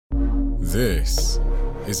This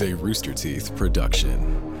is a Rooster Teeth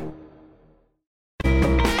production.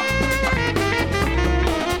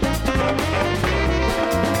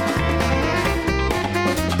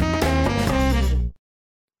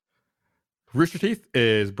 Rooster Teeth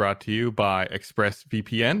is brought to you by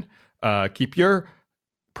ExpressVPN. Keep your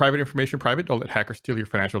private information private. Don't let hackers steal your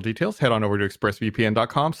financial details. Head on over to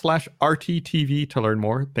expressvpn.com/RTTV to learn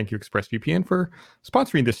more. Thank you, ExpressVPN, for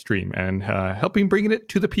sponsoring this stream and helping bringing it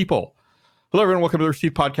to the people. Hello, everyone. Welcome to the Rooster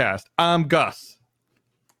Teeth Podcast. I'm Gus.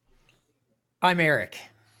 I'm Eric.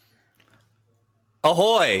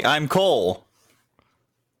 Ahoy, I'm Cole.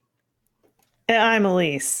 I'm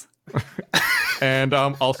Elise. And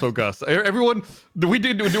also Gus. Everyone,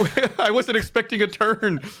 I wasn't expecting a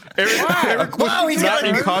turn. Eric was not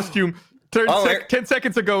in costume. 10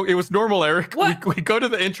 seconds ago, it was normal, Eric. We go to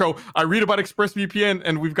the intro. I read about ExpressVPN,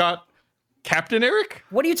 and we've got Captain Eric.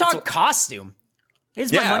 What are you talking costume?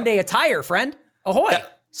 Here's my Monday attire, friend. Ahoy.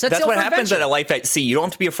 That's what happens at a life at sea. You don't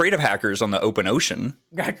have to be afraid of hackers on the open ocean.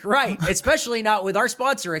 Right. Especially not with our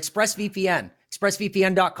sponsor, ExpressVPN.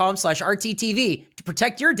 ExpressVPN.com/RTTV to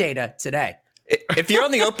protect your data today. If you're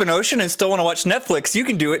on the open ocean and still want to watch Netflix, you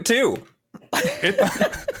can do it too.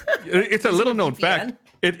 It's a little known fact.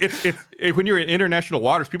 When you're in international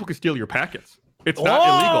waters, people can steal your packets. It's not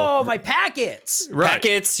illegal. Oh, my packets. Right.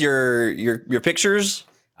 Packets, your pictures,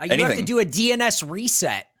 you have to do a DNS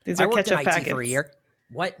reset. These are I worked in ketchup IT packets. for a year.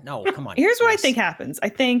 What? No, come on. Here's what I think happens. I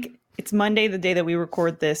think it's Monday, the day that we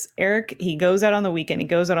record this. Eric, he goes out on the weekend. He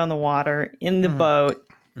goes out on the water in the boat.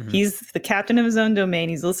 Mm-hmm. He's the captain of his own domain.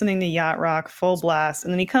 He's listening to Yacht Rock full blast.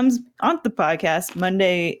 And then he comes onto the podcast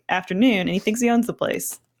Monday afternoon and he thinks he owns the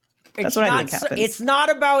place. That's what I think happens. It's not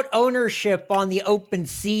about ownership on the open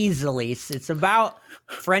seas, Elise. It's about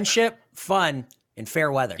friendship, fun, and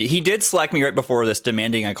fair weather. He did slack me right before this,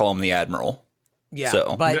 demanding I call him the Admiral. Yeah,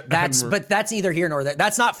 so. but that's neither here nor there.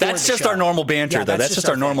 That's not for That's the just show. our normal banter, Yeah, though. That's just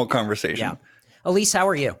our normal thing. conversation. Yeah. Elise, how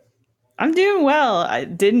are you? I'm doing well. I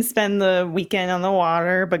didn't spend the weekend on the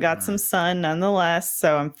water, but got some sun nonetheless.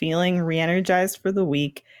 So I'm feeling re-energized for the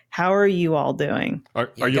week. How are you all doing? Are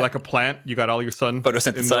you like a plant? You got all your sun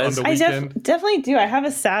photosynthesized on the I weekend? definitely do. I have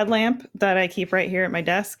a sad lamp that I keep right here at my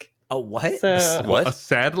desk. A what? So, What? A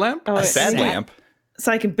sad lamp? Oh, A sad lamp?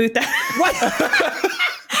 So I can boot that. What?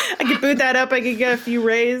 I can boot that up. I can get a few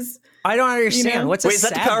rays. I don't understand. You know? What's Wait, a is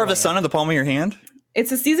that the sad power of the lamp? sun in the palm of your hand? It's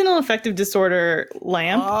a seasonal affective disorder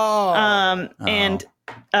lamp. Oh. And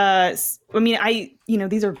I mean,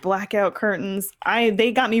 these are blackout curtains.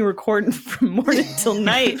 They got me recording from morning till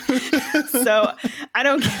night. So I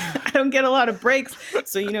don't get a lot of breaks.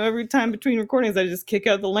 So, every time between recordings, I just kick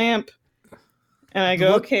out the lamp and I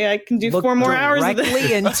go, okay, I can do 4 more hours of directly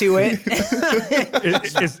this. into it.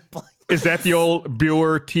 Is that the old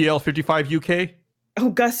Buer TL55 UK? Oh,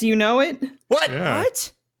 Gus, you know it? What? Yeah.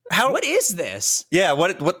 What? What is this? Yeah,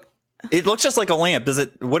 what? It looks just like a lamp.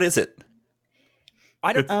 What is it?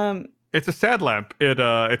 I don't. It's a sad lamp.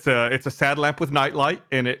 It's a sad lamp with nightlight,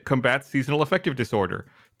 and it combats seasonal affective disorder.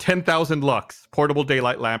 10,000 lux, portable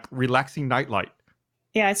daylight lamp, relaxing nightlight.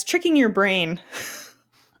 Yeah, it's tricking your brain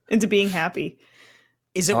into being happy.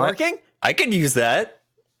 Is it working? I could use that.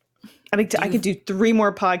 I could do 3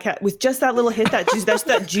 more podcasts with just that little hit, that juice. That's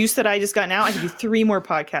that juice that I just got now. I could do 3 more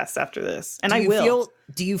podcasts after this, and I will.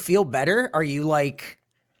 Do you feel better? Are you like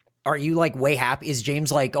way happy? Is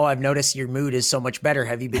James like, oh, I've noticed your mood is so much better.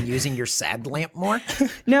 Have you been using your sad lamp more?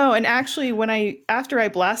 No, and actually, after I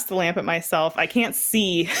blast the lamp at myself, I can't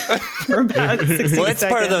see for about 60 Well, that's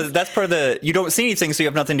seconds. part of the. You don't see anything, so you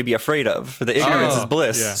have nothing to be afraid of. The ignorance is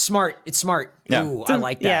bliss. yeah. Smart. It's smart. Yeah. Ooh, I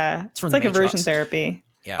like that. Yeah, It's from it's the like aversion Matrix. therapy.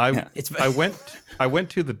 Yeah. I went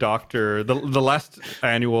to the doctor. The last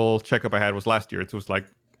annual checkup I had was last year. It was like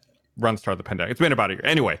run start of the pandemic. It's been about a year.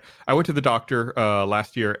 Anyway, I went to the doctor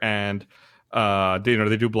last year, and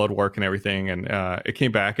they do blood work and everything, and it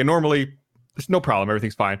came back. And normally there's no problem,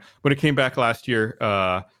 everything's fine. When it came back last year,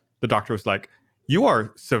 the doctor was like, "You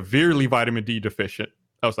are severely vitamin D deficient."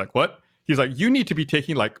 I was like, "What?" He's like, "You need to be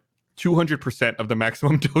taking like 200% of the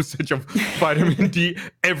maximum dosage of vitamin D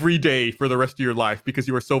every day for the rest of your life because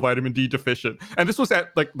you are so vitamin D deficient." And this was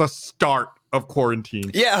at like the start of quarantine.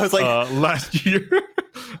 Yeah, I was like, last year.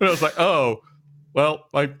 And I was like, oh, well,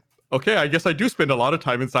 like, okay, I guess I do spend a lot of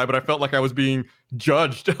time inside, but I felt like I was being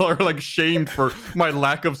judged or like shamed for my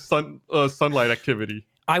lack of sunlight activity.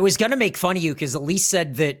 I was going to make fun of you because Elise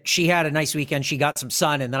said that she had a nice weekend. She got some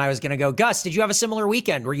sun. And then I was going to go, Gus, did you have a similar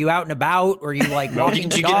weekend? Were you out and about? Were you like walking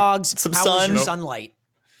Did the you get dogs? some How sun? was your Nope. sunlight?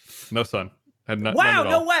 No sun. Had none Wow, at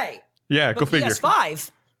no all. way. Yeah, But go figure.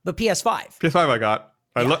 PS5. But PS5. PS5 I got.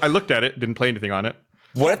 I looked at it, didn't play anything on it.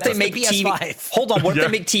 What if they That's make the TV? PS5. Hold on. What if Yeah.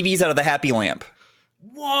 they make TVs out of the happy lamp?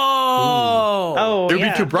 Whoa! Oh, It would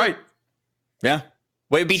yeah. be too bright. Yeah.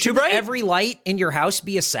 Wait, it'd be too bright? Every light in your house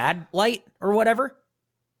be a sad light or whatever?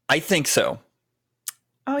 I think so.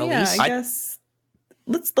 Oh yeah, Elise? I guess.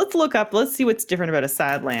 Let's look up. Let's see what's different about a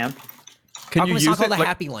sad lamp. Can How you come it's use not called it? a Like,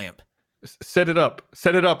 happy lamp? set it up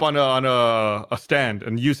on a stand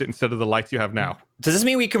and use it instead of the lights you have now. Does this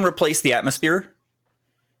mean we can replace the atmosphere?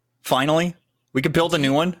 Finally? We could build a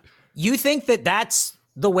new one? You think that that's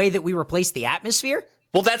the way that we replace the atmosphere?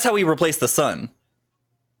 Well, that's how we replace the sun.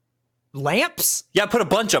 Lamps? Yeah, put a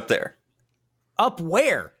bunch up there Up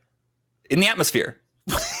where? in the atmosphere.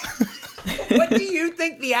 What do you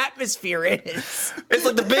think the atmosphere is? It's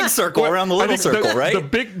like the big circle around the I little think circle, right?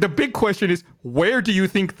 The big question is, where do you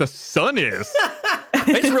think the sun is?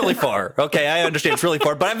 It's really far. Okay, I understand it's really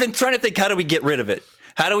far, but I've been trying to think, how do we get rid of it?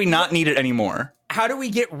 How do we not need it anymore? How do we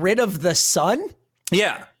get rid of the sun?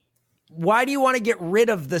 Yeah, Why do you want to get rid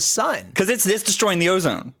of the sun? because it's destroying the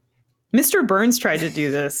ozone. Mr. Burns tried to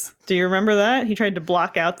do this. Do you remember that? He tried to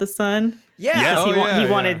block out the sun. Yeah. Yes. Oh, yeah, he yeah.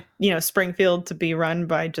 wanted, Springfield to be run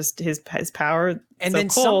by just his power. And So then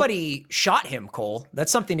Cole- somebody shot him, Cole.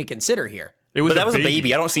 That's something to consider here. It was But that was a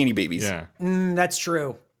baby. I don't see any babies. Yeah. That's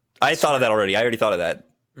true. I thought of that already. I already thought of that.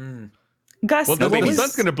 Gus, Well, No the babies.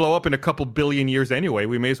 sun's going to blow up in a couple billion years anyway.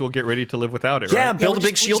 We may as well get ready to live without it, Yeah, right? build a we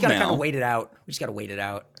big just shield gotta now. kind of wait it out. We just got to wait it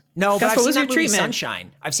out. No, Gus, but I've what seen was that your movie treatment?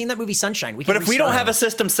 Sunshine. I've seen that movie Sunshine. We can But if we don't restart have a it.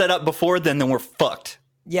 system set up before then we're fucked.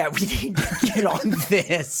 Yeah, we need to get on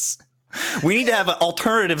this. We need to have an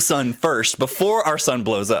alternative sun first before our sun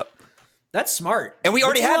blows up. That's smart. And we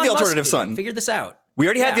already What's have the Elon Musk alternative do? sun. Figure this out. We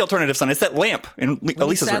already have the Yeah. alternative sun. It's that lamp in We need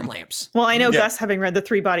Elisa's sad room. lamps. Well, I know Yeah. Gus, having read the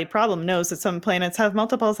Three-Body Problem, knows that some planets have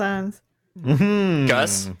multiple suns.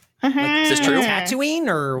 Gus, is this true? Tatooine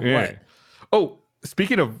or Yeah. what? Oh,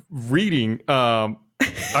 speaking of reading, I want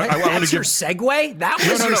That's to your give. segue? That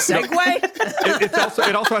was no, your no. segue?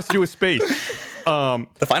 It also has to do with space.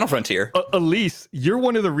 The final frontier. Elise, you're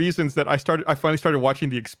one of the reasons that I finally started watching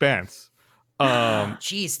The Expanse.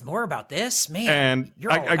 Jeez, more about this? Man, And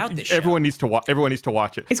you're all about this everyone needs to watch. Everyone needs to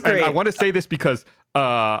watch it. It's And I great. want to say this because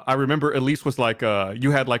I remember Elise was like,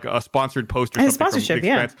 you had like a sponsored post or I had a something from sponsorship, The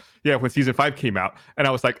yeah. Expanse. Yeah, when season 5 came out, and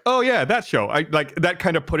I was like, oh yeah, that show. I like that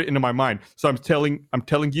kind of put it into my mind. So I'm telling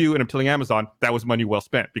you, and I'm telling Amazon that was money well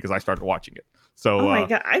spent because I started watching it. So Oh my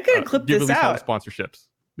God, I could have clipped give this Elise all out. the sponsorships.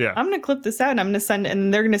 Yeah. I'm going to clip this out and I'm going to send,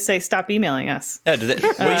 and they're going to say, stop emailing us. Yeah, well,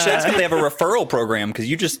 you should ask if they have a referral program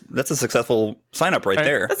because that's a successful sign up right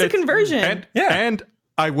there. That's a conversion. And Yeah. and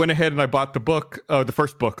I went ahead and I bought the book, the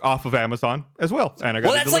first book, off of Amazon as well. And I got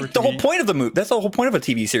Well, it that's delivered like the to whole me. point of the movie. That's the whole point of a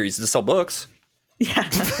TV series is to sell books. yeah.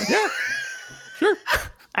 Yeah, sure.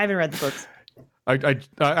 I haven't read the books. I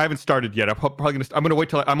haven't started yet. I'm probably gonna. I'm gonna wait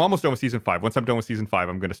till I'm almost done with season 5. Once I'm done with season 5,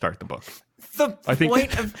 I'm gonna start the book. The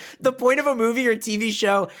think- point of a movie or TV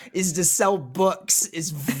show is to sell books is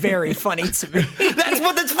very funny to me. That's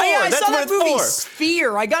what it's for. Oh, yeah, I That's saw what that it's movie for.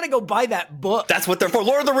 Sphere. I gotta go buy that book. That's what they're for.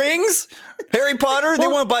 Lord of the Rings, Harry Potter. They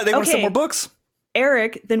Well, want to buy. They want to sell okay. more books.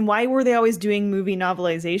 Eric, then why were they always doing movie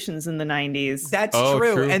novelizations in the 90s? That's Oh,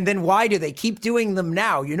 true. true. And then why do they keep doing them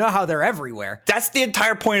now? You know how they're everywhere. That's the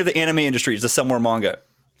entire point of the anime industry is to sell more manga.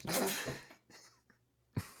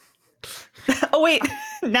 Oh, wait.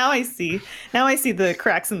 Now I see the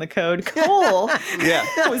cracks in the code. Cole Yeah,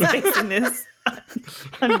 was basing this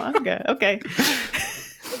on manga. Okay.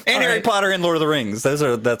 and Harry right. Potter and Lord of the Rings. That's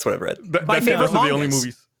what I've read. My favorite those are the only mangas.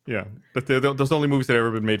 movies. Yeah, but those are the only movies that have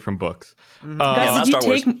ever been made from books. Guys, not Star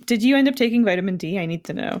Wars. did you end up taking vitamin D? I need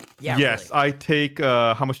to know. Yeah. Yes, really. I take.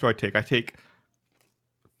 How much do I take? I take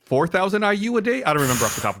 4,000 IU a day. I don't remember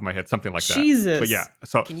off the top of my head, something like that. Jesus. But yeah,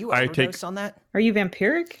 so Can you I overdose take. on that? Are you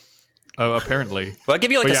vampiric? Apparently, Will I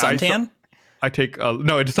give you like But a yeah, I suntan? I take.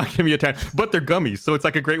 No, it does not give me a tan, but they're gummies, so it's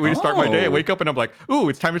like a great way to start my day. I Oh. wake up and I'm like, ooh,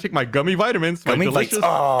 it's time to take my gummy vitamins. My Gummy delicious, Vites.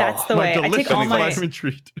 Oh, That's the my way. I delicious take all my vitamin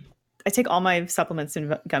treat. supplements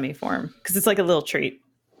in gummy form because it's like a little treat.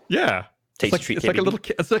 Yeah. Tasty It's treat, like a baby.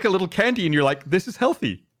 it's like a little candy, and you're like, this is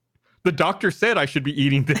healthy. The doctor said I should be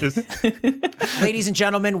eating this. Ladies and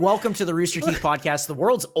gentlemen, welcome to the Rooster Teeth Podcast, the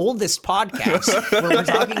world's oldest podcast, where we're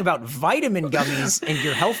talking about vitamin gummies and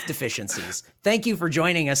your health deficiencies. Thank you for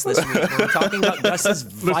joining us this week. We're talking about Gus's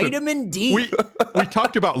vitamin D. we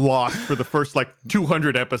talked about Lost for the first like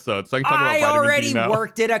 200 episodes. So I can talk about I vitamin already D now.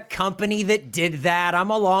 worked at a company that did that. I'm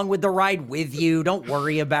along with the ride with you. Don't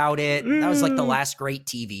worry about it. That was like the last great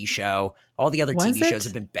TV show. All the other Was TV it? shows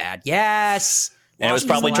have been bad. Yes. And it was Lost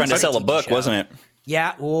probably the trying to last sell a great book, TV show. wasn't it?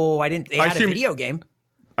 Yeah. Oh, I didn't. They I had a assume- video game.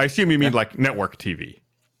 I assume you mean like network TV.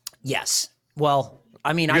 Yes. Well,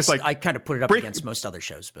 I mean, Because, I kind of put it up against most other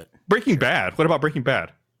shows, but Breaking Bad. What about Breaking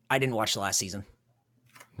Bad? I didn't watch the last season.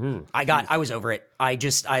 I was over it. I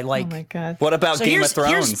Oh like. my god. What about So Game of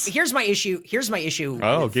Thrones? Here's my issue. Here's my issue.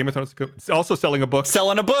 Oh, Game of Thrones is good. It's also selling a book.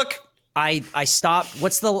 Selling a book. I stopped.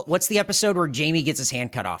 What's the episode where Jamie gets his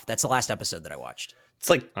hand cut off? That's the last episode that I watched. It's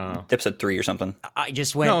like episode 3 or something. I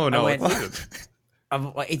just went. No,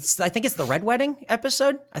 I think it's the Red Wedding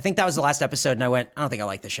episode. I think that was the last episode, and I went, I don't think I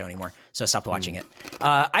like this show anymore, so I stopped watching it.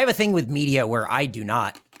 I have a thing with media where I do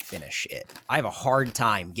not finish it. I have a hard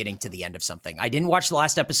time getting to the end of something. I didn't watch the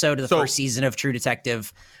last episode of the first season of True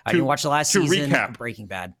Detective. I didn't watch the last season of Breaking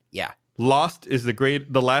Bad. Yeah. Lost is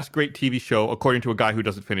the last great TV show, according to a guy who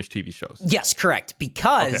doesn't finish TV shows. Yes, correct.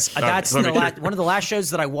 Because Okay. that's one of the last shows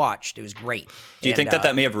that I watched. It was great. Do you think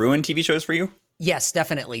that may have ruined TV shows for you? Yes,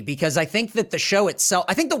 definitely. Because I think that the show itself,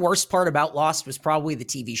 I think the worst part about Lost was probably the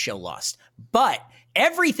TV show Lost. But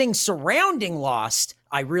everything surrounding Lost,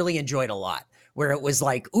 I really enjoyed a lot. Where it was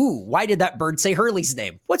like, ooh, why did that bird say Hurley's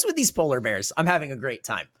name? What's with these polar bears? I'm having a great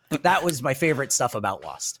time. That was my favorite stuff about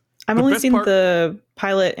Lost. I've only seen the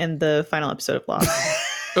pilot and the final episode of Lost.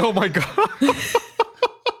 Oh my god.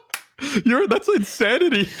 That's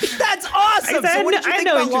insanity. That's awesome. So what did you think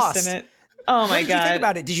no about interest Lost? in it. Oh my What did you think god.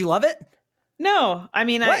 about it? Did you love it? No, I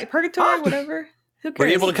mean, Purgatory, whatever. Who cares? Were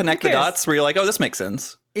you able to connect the Who cares? dots where you're like, oh, this makes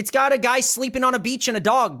sense? It's got a guy sleeping on a beach and a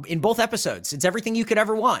dog in both episodes. It's everything you could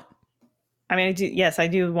ever want. I mean, I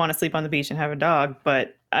do want to sleep on the beach and have a dog,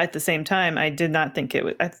 but at the same time, I did not think it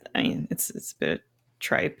would. I mean, it's a bit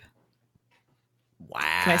tripe. Wow.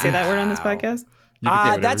 Can I say that word on this podcast? You can say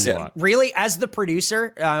whatever That's you want. really, as the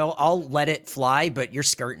producer, I'll let it fly, but you're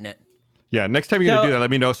skirting it. Yeah, next time you're gonna No. do that,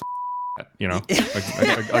 let me know. You know,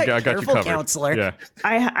 I got you Careful, covered. counselor. Yeah.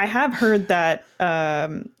 I have heard that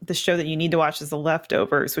the show that you need to watch is The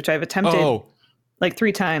Leftovers, which I've attempted like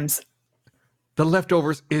 3 times. The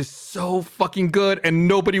Leftovers is so fucking good, and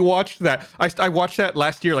nobody watched that. I watched that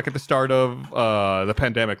last year, like at the start of the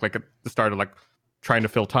pandemic, like at the start of like trying to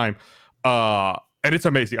fill time. And it's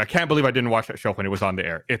amazing. I can't believe I didn't watch that show when it was on the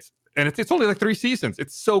air. It's only like 3 seasons.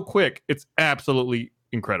 It's so quick. It's absolutely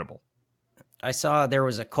incredible. I saw there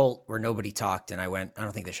was a cult where nobody talked, and I went, I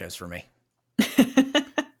don't think this show's for me.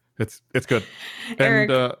 It's good.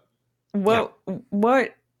 Eric, And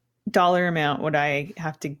what dollar amount would I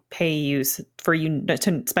have to pay you for you to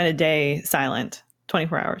spend a day silent,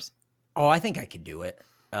 24 hours? Oh, I think I could do it.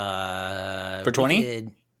 For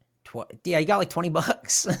 20? Yeah, you got like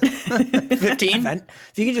 $20. 15? If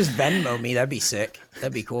you could just Venmo me, that'd be sick.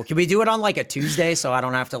 That'd be cool. Can we do it on like a Tuesday so I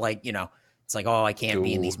don't have to like, it's like, oh, I can't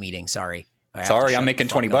be in these meetings. Sorry. I have to Sorry, shut I'm the making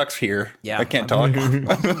fuck $20 up. here. Yeah, I can't talk.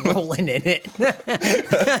 I'm rolling in it.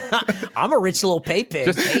 I'm a rich little pay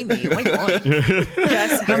pig. Pay me. Wink, wink.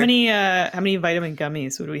 Yes. How many vitamin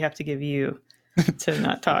gummies would we have to give you to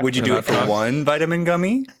not talk? Would you do it for one vitamin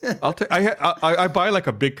gummy? I buy like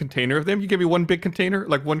a big container of them. You give me one big container,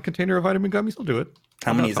 like one container of vitamin gummies, I'll do it.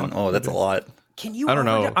 How many is in? Oh, that's a lot. Can you? I don't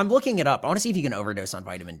know. I'm looking it up. I want to see if you can overdose on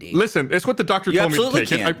vitamin D. Listen, it's what the doctor You told me to absolutely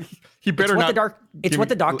take. can. He better not. It's what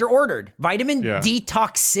the doctor ordered. Vitamin Yeah. D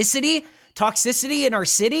toxicity in our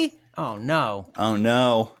city. Oh no. Oh,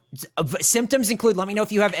 no. Symptoms include. Let me know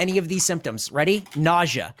if you have any of these symptoms. Ready?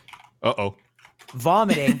 Nausea, Uh-oh.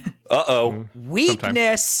 vomiting, Uh-oh.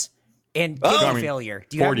 weakness, and kidney failure.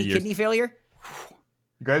 Do you have 40 any years. kidney failure?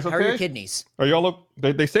 You guys okay? How are your kidneys? Are y'all?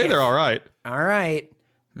 They say they're all right. All right.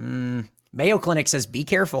 Mayo Clinic says be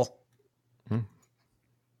careful.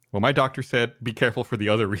 Well, my doctor said be careful for the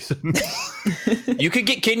other reason. You could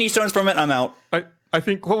get kidney stones from it. I'm out. I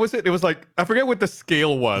think, what was it? It was like, I forget what the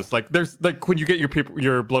scale was. Like, there's like when you get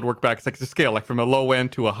your blood work back, it's like a scale, like from a low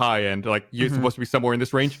end to a high end. Like you're supposed to be somewhere in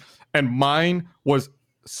this range, and mine was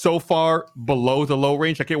so far below the low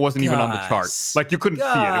range, like it wasn't even on the chart. Gus. Like you couldn't see it.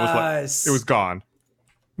 It was like Gus. it was gone.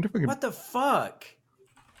 I wonder if I can- What the fuck?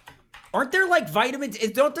 Aren't there like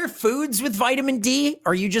don't there foods with vitamin D?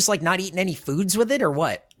 Are you just like not eating any foods with it or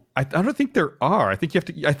what? I don't think there are. I think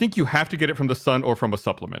you have to get it from the sun or from a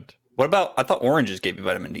supplement. What about, I thought oranges gave you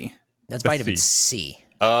vitamin D. That's The vitamin C. C.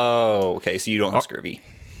 Oh, okay. So you don't have scurvy.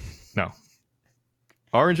 No.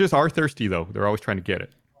 Oranges are thirsty though. They're always trying to get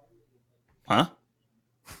it. Huh?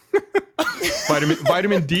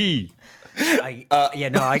 Vitamin D. I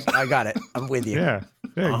got it. I'm with you. Yeah.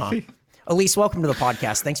 Yeah. See? Elise, welcome to the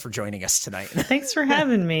podcast. Thanks for joining us tonight. Thanks for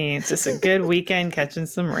having me. It's just a good weekend catching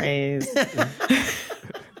some rays.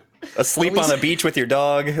 Asleep on the beach with your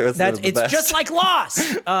dog. It's It's just like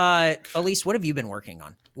Lost. Elise, what have you been working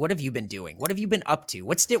on? What have you been doing? What have you been up to?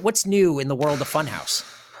 What's new in the world of Funhouse?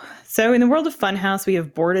 So in the world of Funhouse, we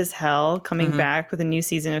have Bored as Hell coming back with a new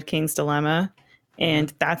season of King's Dilemma.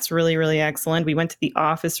 And that's really, really excellent. We went to the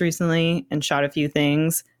office recently and shot a few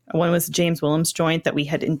things. One was James Willems joint that we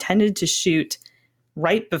had intended to shoot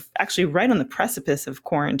actually right on the precipice of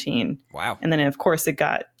quarantine. Wow. And then, of course, it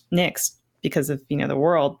got nixed because of, the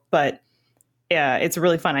world. But yeah, it's a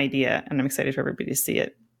really fun idea, and I'm excited for everybody to see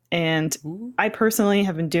it. And I personally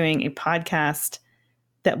have been doing a podcast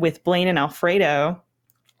that with Blaine and Alfredo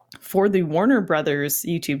for the Warner Brothers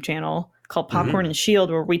YouTube channel called Popcorn and Shield,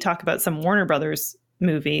 where we talk about some Warner Brothers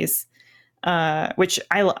movies, which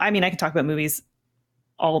I mean, I can talk about movies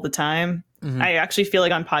all the time. I actually feel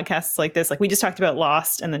like on podcasts like this, like we just talked about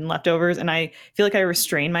Lost and then Leftovers, and I feel like I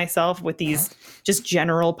restrain myself with these just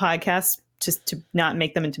general podcasts just to not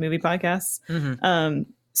make them into movie podcasts.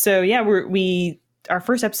 So yeah, our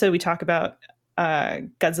first episode, we talk about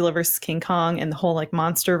Godzilla versus King Kong and the whole like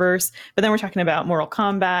monster verse, but then we're talking about Mortal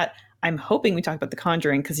Kombat. I'm hoping we talk about The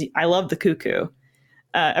Conjuring because I love the Cuckoo,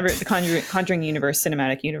 the Conjuring universe,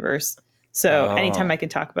 cinematic universe. So anytime I can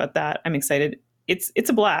talk about that, I'm excited. It's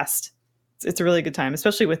a blast. It's a really good time,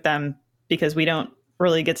 especially with them because we don't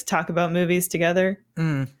really get to talk about movies together.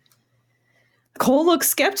 Cole looks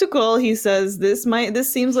skeptical. He says this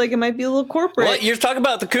seems like it might be a little corporate. Well, you're talking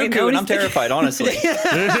about the Cuckoo, and I'm terrified, honestly.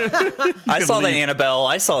 I saw that Annabelle.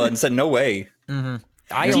 I saw it and said, no way. No,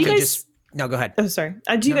 go ahead. Oh, sorry.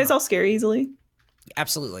 Do you guys all scare easily?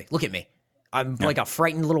 Absolutely. Look at me. I'm like a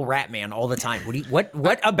frightened little rat man all the time.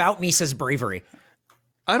 What about me says bravery?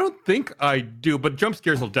 I don't think I do, but jump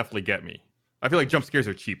scares will definitely get me. I feel like jump scares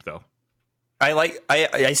are cheap, though.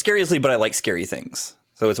 I scare easily, but I like scary things.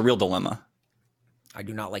 So it's a real dilemma. I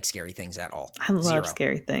do not like scary things at all. I love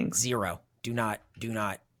scary things. Zero. Do not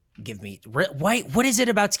give me. Why? What is it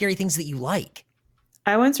about scary things that you like?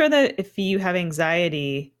 I once read that if you have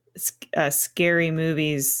anxiety, scary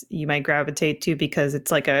movies you might gravitate to because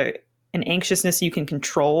it's like an anxiousness you can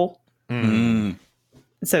control.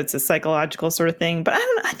 So it's a psychological sort of thing. But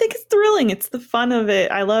I think it's thrilling. It's the fun of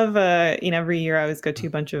it. I love. Every year I always go to a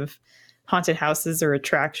bunch of haunted houses or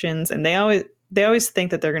attractions, and they always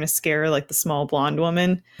think that they're going to scare like the small blonde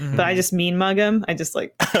woman, but I just mean mug them. I just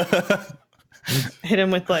like hit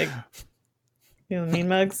them with like, mean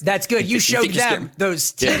mugs. That's good. You showed them,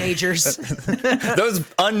 those teenagers. Those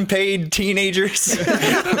unpaid teenagers.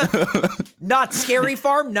 Not Scary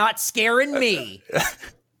Farm, not scaring me.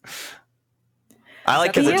 I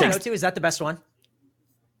like because it takes. Is that the best one?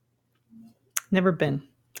 Never been.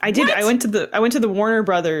 I did. What? I went to the Warner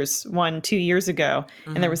Brothers one 2 years ago,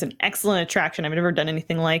 and there was an excellent attraction. I've never done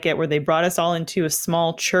anything like it, where they brought us all into a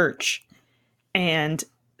small church, and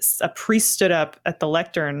a priest stood up at the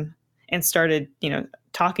lectern and started,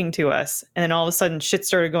 talking to us. And then all of a sudden, shit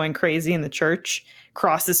started going crazy in the church.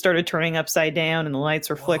 Crosses started turning upside down, and the lights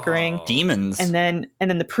were flickering. Demons. And then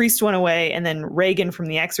the priest went away, and then Reagan from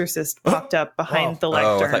The Exorcist popped up behind the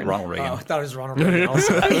lectern. I thought Ronald Reagan. I thought it was Ronald Reagan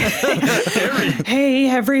also. Hey,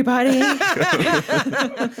 everybody!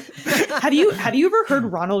 Have you ever heard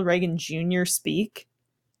Ronald Reagan Jr. speak?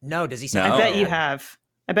 No. Does he sound? No. I bet you have.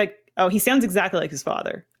 I bet. Oh, he sounds exactly like his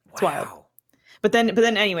father. It's wild. But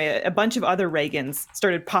then anyway, a bunch of other Reagans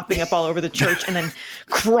started popping up all over the church and then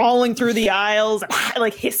crawling through the aisles,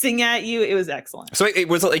 like hissing at you. It was excellent. So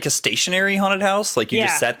was it like a stationary haunted house? Like you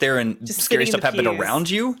just sat there and just scary stuff happened around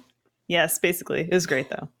you? Yes, basically. It was great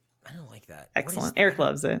though. I don't like that. Excellent. Eric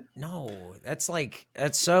loves it. No, that's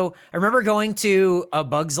so. I remember going to a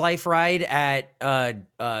Bug's Life ride at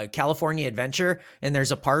California Adventure, and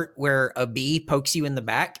there's a part where a bee pokes you in the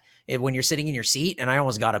back when you're sitting in your seat, and I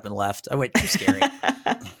almost got up and left. I went, too scary.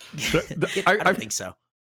 I don't think so.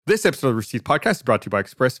 This episode of Rooster Teeth Podcast is brought to you by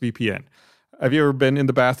ExpressVPN. Have you ever been in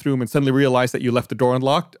the bathroom and suddenly realized that you left the door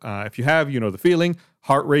unlocked? If you have, you know the feeling.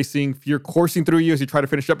 Heart racing, fear coursing through you as you try to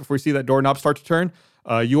finish up before you see that doorknob start to turn.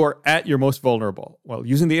 You are at your most vulnerable. Well,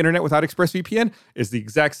 using the internet without ExpressVPN is the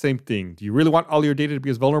exact same thing. Do you really want all your data to be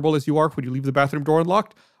as vulnerable as you are when you leave the bathroom door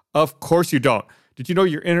unlocked? Of course you don't. Did you know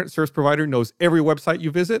your internet service provider knows every website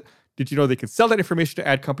you visit? Did you know they can sell that information to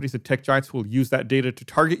ad companies and tech giants who will use that data to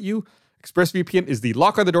target you? ExpressVPN is the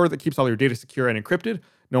lock on the door that keeps all your data secure and encrypted.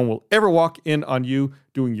 No one will ever walk in on you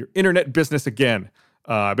doing your internet business again.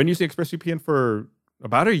 I've been using ExpressVPN for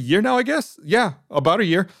about a year now, I guess. Yeah, about a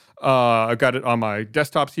year. I've got it on my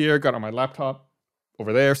desktops here, got it on my laptop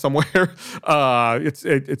over there somewhere.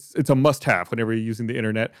 It's a must-have whenever you're using the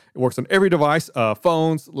internet. It works on every device,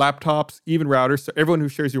 phones, laptops, even routers. So everyone who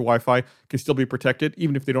shares your Wi-Fi can still be protected,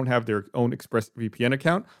 even if they don't have their own ExpressVPN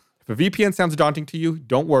account. If a VPN sounds daunting to you,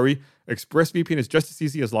 don't worry. ExpressVPN is just as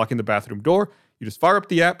easy as locking the bathroom door. You just fire up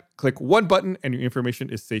the app, click one button, and your information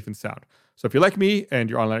is safe and sound. So if you're like me and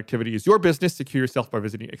your online activity is your business, secure yourself by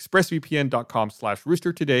visiting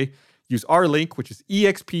expressvpn.com/rooster today. use our link, which is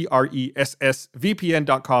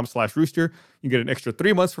expressvpn.com/rooster. You get an extra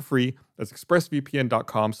 3 months for free. That's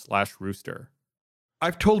expressvpn.com/rooster.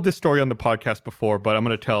 I've told this story on the podcast before, but I'm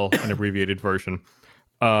going to tell an abbreviated version.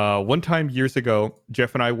 One time years ago,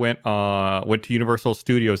 Jeff and I went to Universal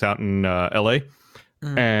Studios out in LA,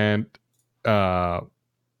 and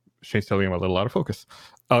Shane's telling me I'm a little out of focus.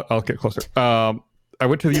 I'll get closer. I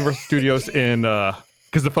went to the Universal Studios in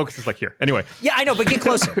because the focus is like here. Anyway. Yeah, I know, but get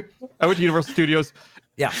closer. I went to Universal Studios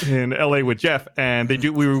in LA with Jeff, and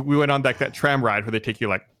we went on that tram ride where they take you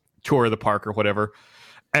like tour of the park or whatever.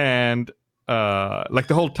 And like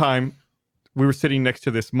the whole time we were sitting next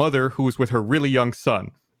to this mother who was with her really young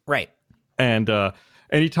son. Right. And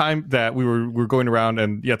anytime that we were going around,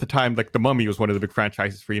 and at the time, like The Mummy was one of the big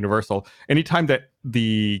franchises for Universal. Anytime that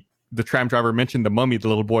the tram driver mentioned The Mummy, the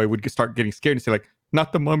little boy would start getting scared and say like,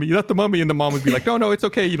 not the mummy, not the mummy. And the mom would be like, no, it's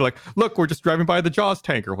okay. Like, look, we're just driving by the Jaws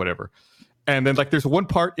tank or whatever. And then like there's one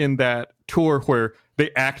part in that tour where they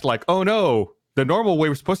act like, oh no, the normal way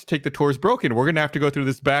we're supposed to take the tour is broken. We're going to have to go through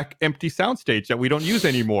this back empty soundstage that we don't use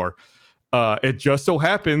anymore. It just so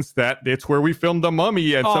happens that it's where we filmed The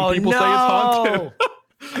Mummy, and some people say it's haunted.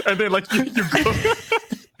 And then like you go...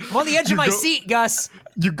 I'm on the edge of my seat, Gus.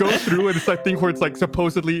 You go through, and it's that thing where it's like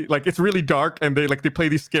supposedly like it's really dark, and they play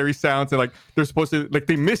these scary sounds, and like they're supposed to like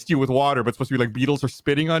they mist you with water, but it's supposed to be like beetles are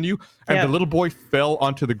spitting on you. And the little boy fell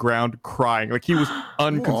onto the ground crying, like he was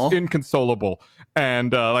inconsolable.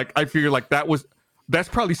 And like I figure like that's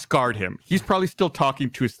probably scarred him. He's probably still talking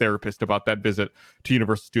to his therapist about that visit to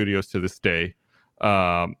Universal Studios to this day.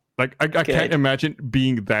 Like I can't imagine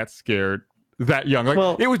being that scared that young.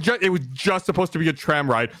 Like it was just supposed to be a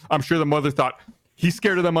tram ride. I'm sure the mother thought he's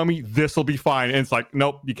scared of the mummy, this will be fine. And it's like,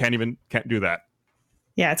 nope, you can't do that.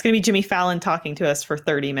 Yeah, it's gonna be Jimmy Fallon talking to us for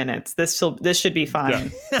 30 minutes. This should be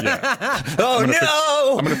fine. Yeah.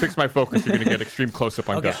 I'm gonna fix my focus. You're gonna get extreme close up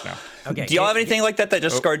on Gus now. Okay. Do y'all have anything like that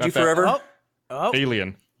just scarred you forever?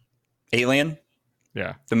 Alien.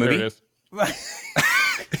 Yeah. The movie? There it is.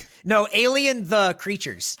 No, Alien the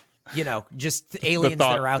creatures. Just aliens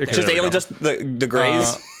that are out there. Just Alien, just the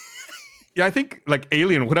Greys? Yeah, I think like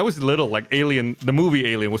Alien, when I was little, like Alien, the movie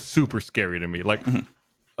Alien was super scary to me. Like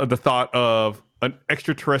the thought of an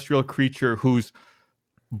extraterrestrial creature whose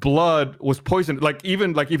blood was poisoned. Like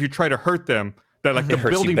even like if you try to hurt them, that like the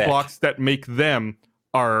building blocks that make them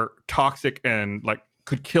are toxic and like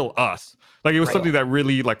could kill us. Like it was something that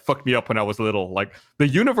really like fucked me up when I was little. Like the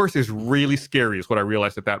universe is really scary is what I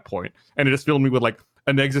realized at that point. And it just filled me with like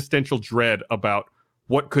an existential dread about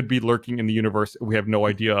what could be lurking in the universe we have no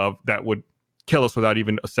idea of that would kill us without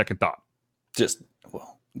even a second thought.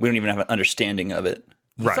 We don't even have an understanding of it.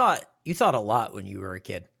 You thought a lot when you were a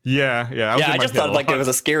kid. Yeah. I just thought like it was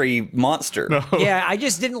a scary monster. No. Yeah, I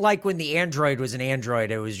just didn't like when the android was an android.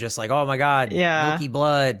 It was just like, oh my god, milky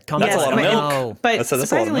blood. That's a lot of milk. But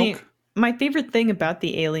surprisingly, my favorite thing about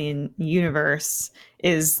the Alien universe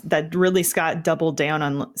is that Ridley Scott doubled down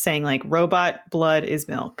on saying like robot blood is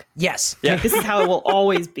milk. Yes. Yeah. This is how it will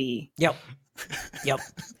always be. Yep.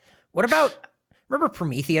 What about, remember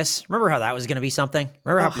Prometheus? Remember how that was going to be something?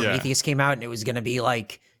 Remember how Prometheus came out and it was going to be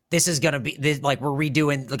like, this is going to be this, like we're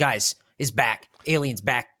redoing the guys is back. Alien's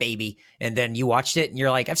back, baby. And then you watched it and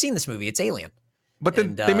you're like, I've seen this movie. It's Alien. But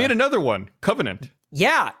then they made another one, Covenant.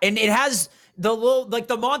 Yeah. And it has the little, like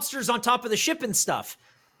the monsters on top of the ship and stuff.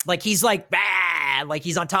 Like he's like, bah, like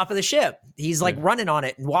he's on top of the ship. He's like running on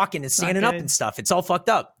it and walking and standing up and stuff. It's all fucked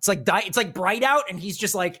up. It's like bright out and he's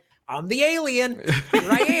just like, I'm the alien. Here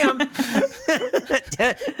I am.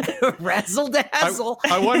 Razzle dazzle.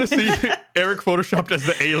 I want to see Eric photoshopped as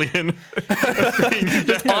the alien.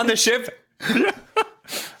 On the ship.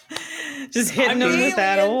 Just hitting him with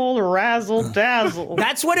that old razzle dazzle.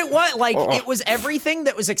 That's what it was. Like it was everything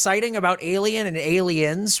that was exciting about Alien and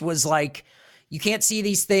Aliens was like, you can't see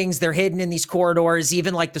these things. They're hidden in these corridors.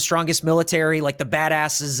 Even like the strongest military, like the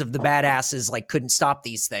badasses of the badasses, like couldn't stop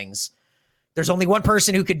these things. There's only one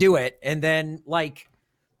person who could do it. And then like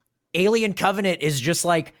Alien Covenant is just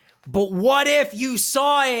like, but what if you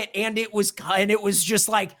saw it and it was just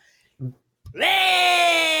like,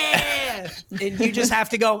 and you just have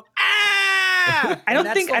to go, I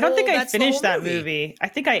don't think I finished that movie. I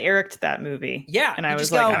think I Eric'd that movie. Yeah. And I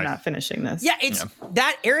was like, I'm not finishing this. Yeah, it's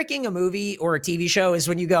that Ericing a movie or a TV show is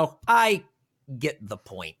when you go, I get the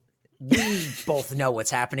point. We both know what's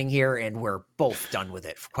happening here and we're both done with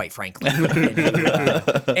it, quite frankly.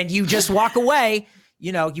 And you just walk away,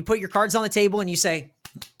 you put your cards on the table and you say,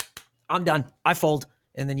 I'm done. I fold.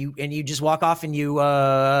 And then you just walk off and you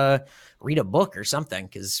read a book or something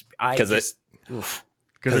because it was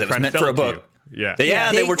meant for a book. Yeah.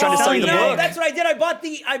 They were trying to sell you the book. That's what I did. I bought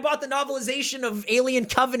the novelization of Alien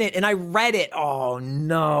Covenant and I read it. Oh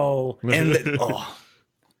no. And it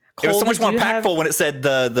was so much more impactful when it said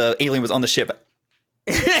the alien was on the ship.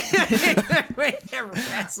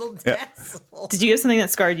 Did you have something that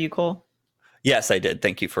scarred you, Cole? Yes, I did.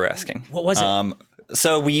 Thank you for asking. What was it?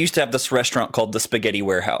 So we used to have this restaurant called the Spaghetti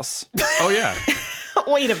Warehouse. Oh yeah.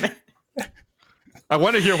 Wait a minute. I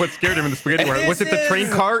want to hear what scared him in the spaghetti warehouse. Was it the train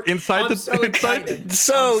car inside the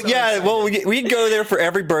inside? Well, we'd go there for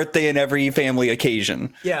every birthday and every family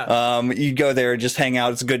occasion. Yeah. You'd go there, just hang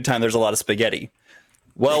out. It's a good time. There's a lot of spaghetti.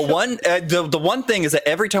 Well, the one thing is that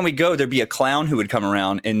every time we go, there'd be a clown who would come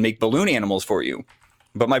around and make balloon animals for you.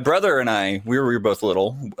 But my brother and I, we were both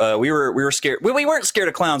little. We were scared. We weren't scared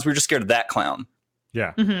of clowns. We were just scared of that clown.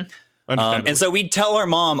 Yeah. And so we'd tell our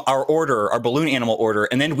mom our balloon animal order,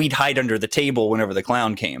 and then we'd hide under the table whenever the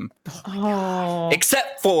clown came. Oh.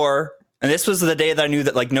 Except for, and this was the day that I knew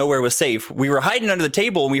that like nowhere was safe. We were hiding under the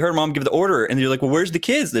table, and we heard mom give the order, and they're like, "Well, where's the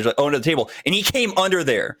kids?" They're like, "Oh, under the table," and he came under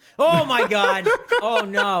there. Oh my god! Oh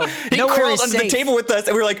no! He Nowhere crawled is under the safe. table with us,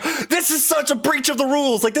 and we were like, "This is such a breach of the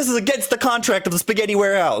rules! Like this is against the contract of the Spaghetti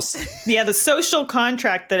Warehouse." Yeah, the social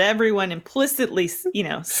contract that everyone implicitly,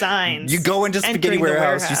 signs. You go into Spaghetti entering the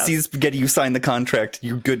Warehouse, you see the spaghetti, you sign the contract,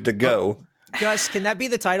 you're good to go. Gus, can that be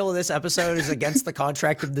the title of this episode? Is against the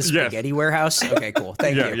contract of the Spaghetti Warehouse? Okay, cool.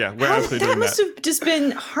 Thank you. Yeah, we're absolutely That doing must that. have just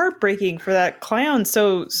been heartbreaking for that clown.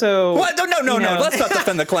 So. What? No. Let's not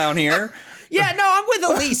defend the clown here. Yeah, no, I'm with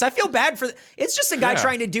Elise. I feel bad for. It's just a guy Yeah.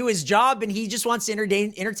 trying to do his job, and he just wants to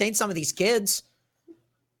entertain some of these kids.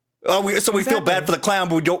 We feel bad for the clown,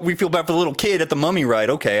 but we feel bad for the little kid at the mummy ride.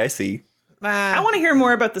 Okay, I see. I want to hear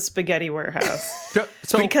more about the Spaghetti Warehouse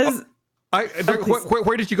So because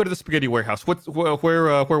where did you go to the spaghetti warehouse? Where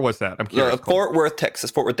was that? I'm curious. Fort Worth, Texas,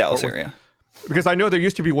 Fort Worth, Dallas area. Because I know there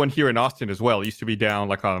used to be one here in Austin as well. It used to be down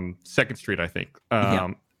like on 2nd Street, I think.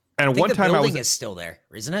 And I think one the time building is still there,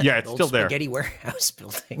 isn't it? Yeah, it's The old still there. Spaghetti Warehouse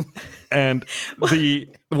building. And the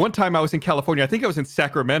one time I was in California, I think I was in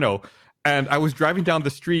Sacramento, and I was driving down the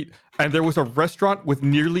street, and there was a restaurant with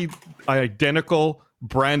nearly identical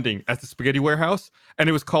branding as the Spaghetti Warehouse, and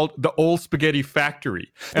it was called the Old Spaghetti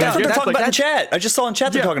Factory. And That's I what they're guess, talking like, about in chat. I just saw in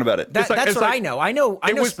chat they're talking about it. That's like- what it's like- I know. I know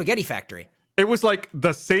it was- Spaghetti Factory. It was like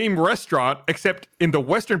the same restaurant, except in the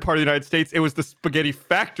western part of the United States, it was the Spaghetti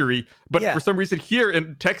Factory. But Yeah. for some reason here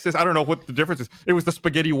in Texas, I don't know what the difference is. It was the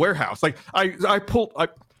Spaghetti Warehouse. Like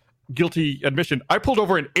guilty admission, I pulled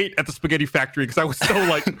over and ate at the Spaghetti Factory because I was so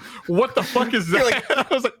like, what the fuck is that?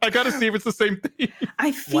 I was like, I gotta see if it's the same thing.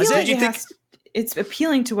 I feel Was it? like Do you it's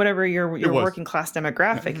appealing to whatever your was. working class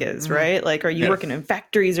demographic is, right? Like, are you working in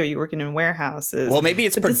factories? Are you working in warehouses? Well, maybe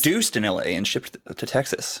it's But this- produced in LA and shipped to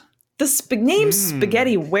Texas. The name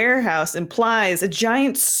Spaghetti Warehouse implies a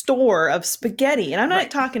giant store of spaghetti. And I'm not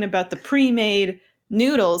talking about the pre-made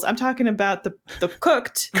noodles. I'm talking about the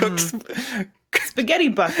cooked spaghetti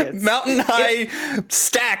buckets. Mountain high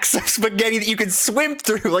stacks of spaghetti that you can swim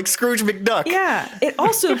through like Scrooge McDuck. Yeah. It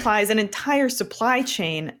also implies an entire supply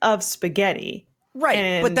chain of spaghetti.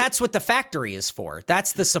 Right, but And- that's what the factory is for.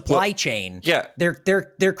 That's the supply chain. yeah.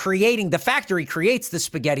 They're creating, the factory creates the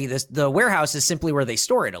spaghetti. The warehouse is simply where they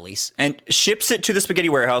store it, Elise. And ships it to the Spaghetti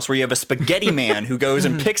Warehouse where you have a spaghetti man who goes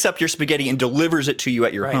and picks up your spaghetti and delivers it to you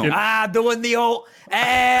at your home. Doing the old,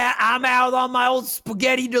 I'm out on my old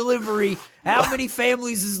spaghetti delivery. How many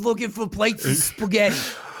families is looking for plates of spaghetti?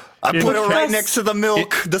 I put it right Gus- next to the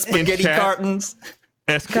milk, the spaghetti chat- cartons.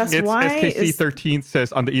 Gus, why is- SKC 13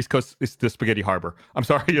 says on the East Coast it's the Spaghetti Harbor. I'm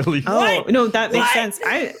sorry, Elise. Oh, no, that makes sense.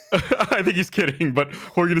 I think he's kidding, but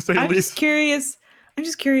what are you gonna say, I'm Elise? just curious. I'm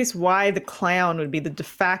just curious why the clown would be the de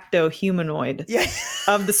facto humanoid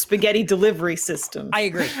of the spaghetti delivery system. I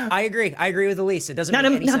agree with Elise. It doesn't not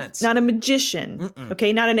make a any not, sense. not a magician.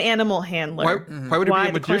 Okay, not an animal handler. Why would it Why be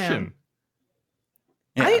a the clown? magician?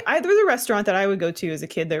 Yeah. There was a restaurant that I would go to as a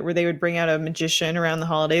kid where they would bring out a magician around the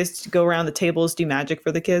holidays to go around the tables, do magic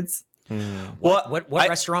for the kids. What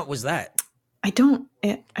restaurant was that? I don't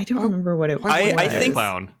remember what it was. I think-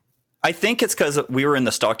 Clown. I think it's because we were in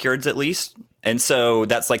the stockyards at least. And so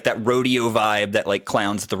that's like that rodeo vibe that like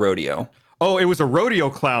clowns at the rodeo. Oh, it was a rodeo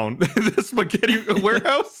clown. The Spaghetti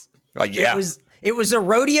Warehouse. Yeah. It was a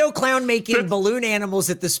rodeo clown making balloon animals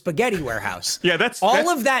at the Spaghetti Warehouse. Yeah, that's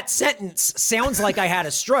of that sentence sounds like I had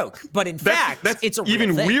a stroke, but in fact, that's it's a real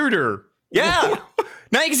even thing. weirder. Yeah.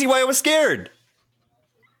 Now you can see why I was scared.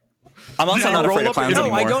 I'm also Did not he roll afraid of up clowns in- No,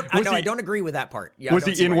 anymore. I don't agree with that part. Yeah, I Was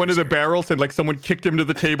don't he see in why one you're of the scared. barrels and like someone kicked him to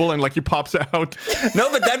the table and like he pops out?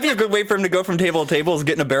 No, but that'd be a good way for him to go from table to table is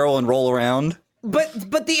get in a barrel and roll around.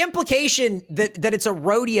 But the implication that it's a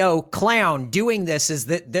rodeo clown doing this is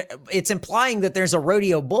that it's implying that there's a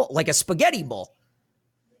rodeo bull, like a spaghetti bull.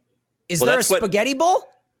 Is there a spaghetti bull?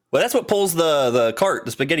 Well, that's what pulls the cart,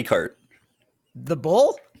 the spaghetti cart. The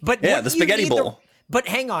bull? But Yeah, the spaghetti bowl. But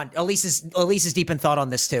hang on, Elise is deep in thought on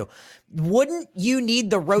this too. Wouldn't you need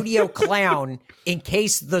the rodeo clown in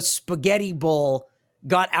case the spaghetti bull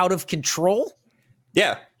got out of control?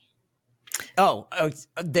 Yeah. Oh,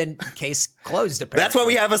 then case closed. Apparently, That's why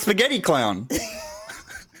we have a spaghetti clown.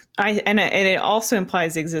 And it also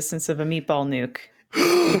implies the existence of a meatball nuke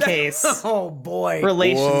in case Oh boy,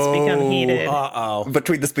 relations become heated.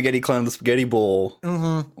 Between the spaghetti clown and the spaghetti bowl.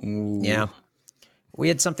 Yeah. We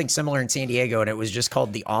had something similar in San Diego, and it was just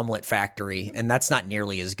called the Omelet Factory, and that's not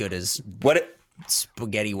nearly as good as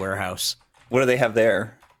Spaghetti Warehouse. What do they have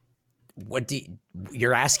there?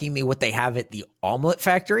 You're asking me what they have at the Omelet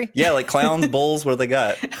Factory? Yeah, like clowns, bulls, what do they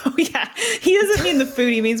got? Oh yeah, he doesn't mean the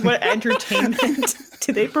food. He means what entertainment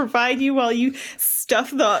do they provide you while you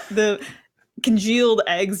stuff the congealed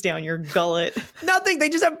eggs down your gullet? Nothing. They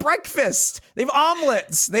just have breakfast. They have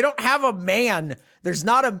omelets. They don't have a man. There's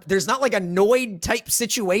not like a Noid type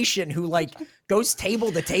situation who like goes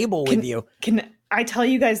table to table with you. Can I tell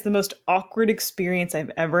you guys the most awkward experience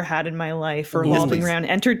I've ever had in my life revolving around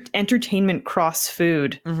entertainment cross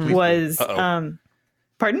food was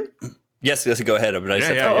pardon? Yes, go ahead. But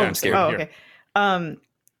I'm scared. Oh, okay.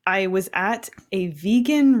 I was at a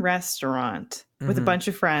vegan restaurant with a bunch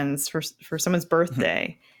of friends for someone's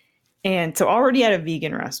birthday. And so already at a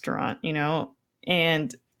vegan restaurant,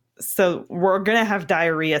 and so we're going to have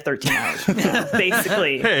diarrhea 13 hours from now,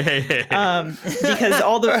 basically. Hey. Because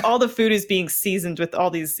all the food is being seasoned with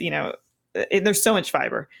all these, there's so much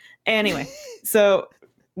fiber. Anyway, so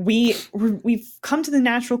we've come to the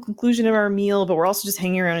natural conclusion of our meal, but we're also just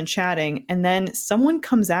hanging around and chatting. And then someone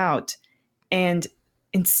comes out and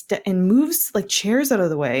moves like chairs out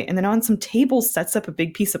of the way. And then on some tables sets up a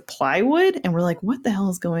big piece of plywood. And we're like, what the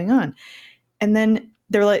hell is going on? And then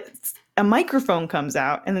they're like, a microphone comes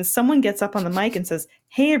out, and then someone gets up on the mic and says,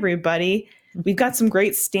 "Hey, everybody, we've got some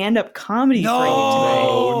great stand-up comedy for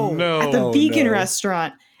you today at the vegan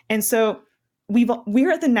restaurant." And so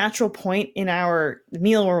we're at the natural point in our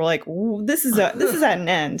meal where we're like, "This is at an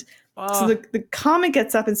end." So the comic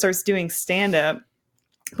gets up and starts doing stand-up,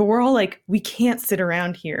 but we're all like, "We can't sit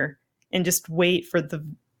around here and just wait for the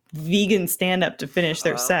vegan stand-up to finish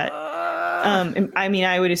their set." I mean,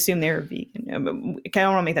 I would assume they were vegan, but I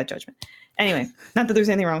don't want to make that judgment. Anyway, not that there's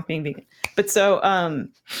anything wrong with being vegan, but so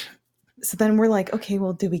then we're like, okay,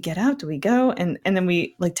 well, do we get out? Do we go? And then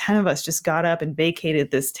we, like 10 of us just got up and vacated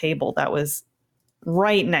this table that was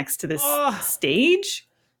right next to this stage ?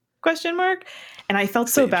 And I felt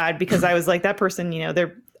so bad because I was like, that person,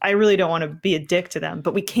 I really don't want to be a dick to them,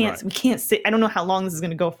 but we can't sit. I don't know how long this is going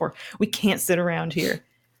to go for. We can't sit around here.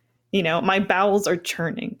 My bowels are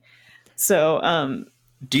churning. So,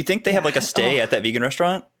 do you think they have like a stay at that vegan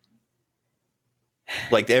restaurant?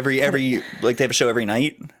 Like every like they have a show every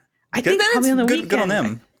night? I think probably on the weekend. Good on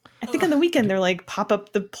them. I think on the weekend they're like, pop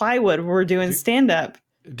up the plywood. We're doing stand up.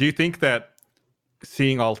 Do you think that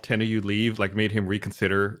seeing all 10 of you leave like made him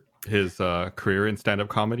reconsider his career in stand up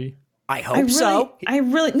comedy? I hope so. I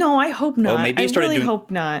hope not. Well, maybe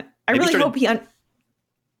hope not. I really hope he.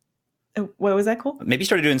 What was that, Cole? Maybe he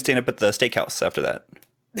started doing stand up at the steakhouse after that.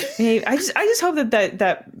 Hey, I just hope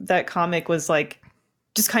that comic was like,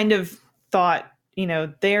 just kind of thought,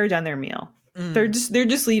 they're done their meal. They're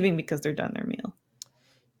just leaving because they're done their meal.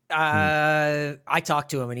 I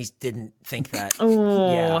talked to him and he didn't think that.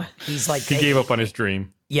 Oh, yeah. He's like, he gave up on his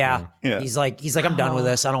dream. Yeah. Yeah. He's like, I'm done with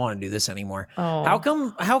this. I don't want to do this anymore. Oh.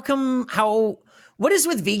 What is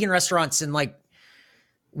with vegan restaurants and like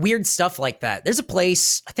weird stuff like that? There's a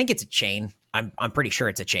place, I think it's a chain. I'm pretty sure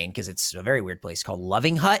it's a chain because it's a very weird place called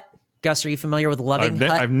Loving Hut. Gus, are you familiar with Loving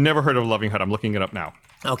Hut? I've never heard of Loving Hut. I'm looking it up now.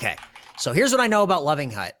 Okay. So here's what I know about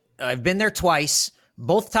Loving Hut. I've been there twice.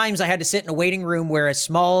 Both times I had to sit in a waiting room where a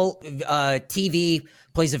small TV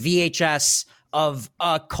plays a VHS of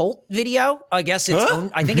a cult video. I guess it's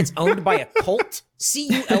owned, I think it's owned by a cult,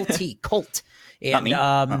 C-U-L-T, cult.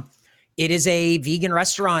 And it is a vegan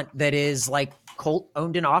restaurant that is like cult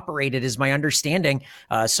owned and operated is my understanding.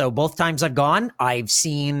 So both times I've gone, I've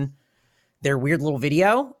seen their weird little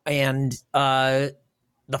video. And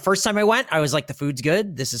the first time I went, I was like, the food's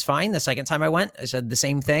good. This is fine. The second time I went, I said the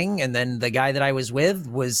same thing. And then the guy that I was with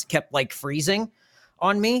kept like freezing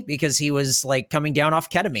on me because he was like coming down off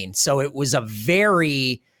ketamine. So it was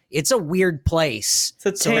it's a weird place. It's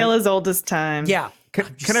a tale as old as time. Yeah.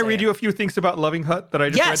 Can I read you a few things about Loving Hut that I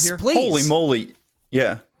just read here? Please. Holy moly.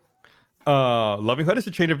 Yeah. Loving Hut is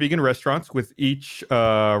a chain of vegan restaurants with each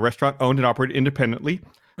restaurant owned and operated independently.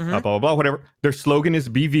 Blah, blah, blah, whatever. Their slogan is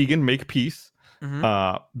 "Be vegan, make peace."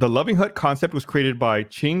 The Loving Hut concept was created by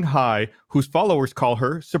Ching Hai, whose followers call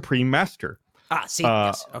her Supreme Master. Yes.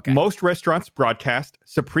 Okay. Most restaurants broadcast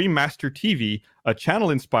Supreme Master TV, a channel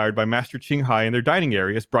inspired by Master Ching Hai in their dining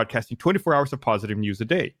areas, broadcasting 24 hours of positive news a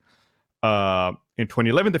day. In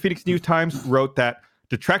 2011, the Phoenix News Times wrote that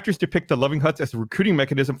detractors depict the Loving Huts as a recruiting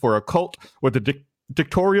mechanism for a cult with a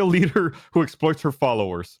dictatorial leader who exploits her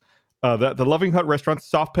followers. The Loving Hut restaurants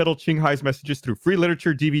soft pedal Ching Hai's messages through free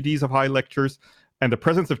literature, DVDs of Hai lectures, and the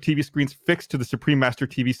presence of TV screens fixed to the Supreme Master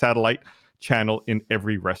TV satellite channel in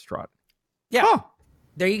every restaurant. Yeah. Huh.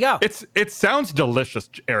 There you go. It sounds delicious,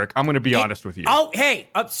 Eric. I'm going to be honest with you. Oh, hey,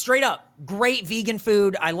 straight up, great vegan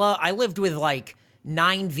food. I lived with like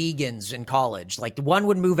 9 vegans in college. Like one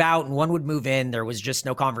would move out and one would move in. There was just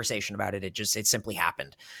no conversation about it. It simply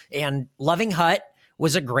happened. And Loving Hut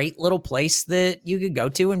was a great little place that you could go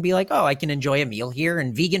to and be like, oh, I can enjoy a meal here.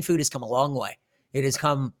 And vegan food has come a long way. It has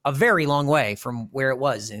come a very long way from where it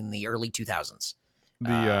was in the early 2000s.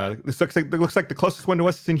 This looks like the closest one to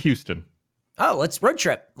us is in Houston. Oh, let's road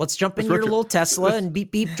trip. Let's jump in your little Tesla and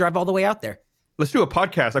beep, beep, drive all the way out there. Let's do a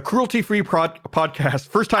podcast, a cruelty-free podcast.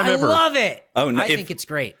 First time ever. I love it. Oh, no, I think it's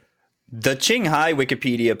great. The Ching Hai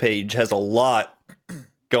Wikipedia page has a lot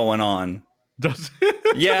going on. Does it?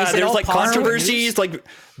 Yeah, Is it there's all like positive controversies, news? like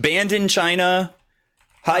banned in China.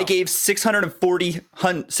 Hai gave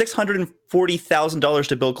 $640,000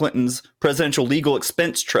 to Bill Clinton's presidential legal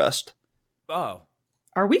expense trust. Oh.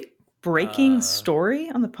 Are we breaking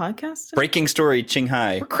story on the podcast? Breaking story, Ching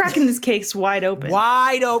Hai. We're cracking this case wide open.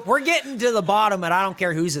 Wide open. We're getting to the bottom, and I don't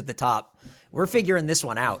care who's at the top. We're figuring this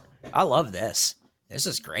one out. I love this. This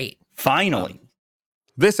is great. Finally.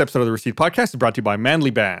 This episode of the Receipt Podcast is brought to you by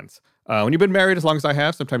Manly Bands. When you've been married as long as I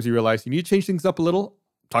have, sometimes you realize you need to change things up a little.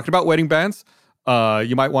 Talking about wedding bands,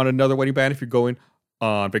 you might want another wedding band if you're going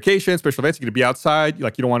on vacation, special events. You're going to be outside. You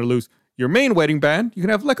don't want to lose your main wedding band. You can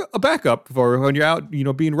have like a backup for when you're out,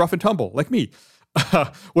 being rough and tumble like me.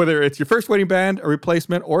 Whether it's your first wedding band, a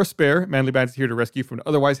replacement, or a spare, Manly Bands is here to rescue you from an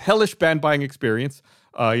otherwise hellish band buying experience.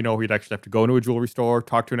 You'd actually have to go into a jewelry store,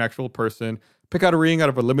 talk to an actual person, pick out a ring out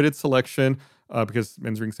of a limited selection, because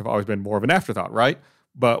men's rings have always been more of an afterthought, right?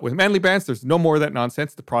 But with Manly Bands, there's no more of that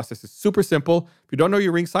nonsense. The process is super simple. If you don't know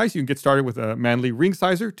your ring size, you can get started with a Manly ring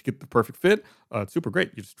sizer to get the perfect fit. It's super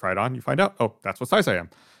great. You just try it on, you find out, oh, that's what size I am.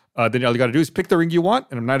 Then all you got to do is pick the ring you want.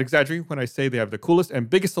 And I'm not exaggerating when I say they have the coolest and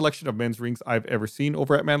biggest selection of men's rings I've ever seen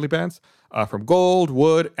over at Manly Bands. From gold,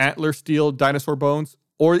 wood, antler, steel, dinosaur bones,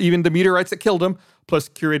 or even the meteorites that killed them, plus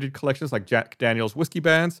curated collections like Jack Daniel's whiskey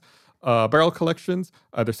bands, barrel collections.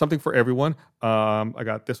 There's something for everyone. I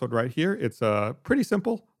got this one right here. It's pretty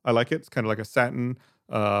simple. I like it. It's kind of like a satin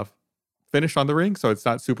finish on the ring, so it's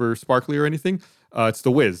not super sparkly or anything. It's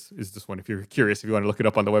the Wiz is this one. If you're curious, if you want to look it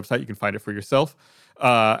up on the website, you can find it for yourself.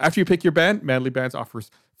 After you pick your band, Manly Bands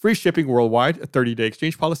offers free shipping worldwide, a 30-day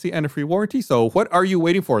exchange policy, and a free warranty. So what are you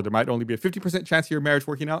waiting for? There might only be a 50% chance of your marriage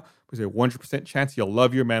working out, but there's a 100% chance you'll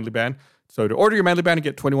love your Manly Band. So to order your Manly Band and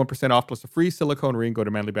get 21% off plus a free silicone ring, go to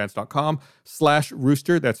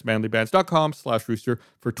manlybands.com/rooster. That's manlybands.com/rooster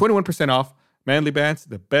for 21% off. Manly Bands,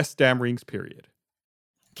 the best damn rings, period.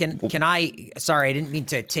 Can I, sorry, I didn't mean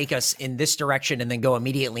to take us in this direction and then go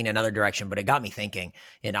immediately in another direction, but it got me thinking,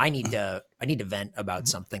 and I need to vent about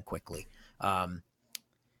something quickly. You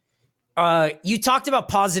talked about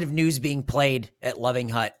positive news being played at Loving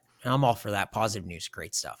Hut, and I'm all for that. Positive news,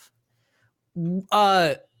 great stuff.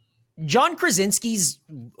 John Krasinski's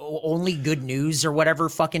Only Good News or whatever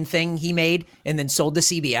fucking thing he made and then sold to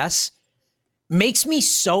CBS makes me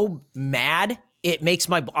so mad. It makes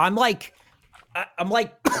I'm like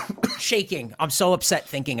shaking. I'm so upset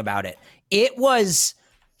thinking about it.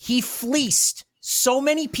 He fleeced so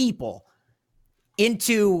many people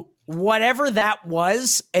into whatever that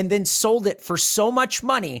was and then sold it for so much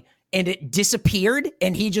money and it disappeared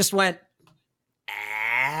and he just went,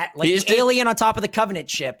 like the alien on top of the Covenant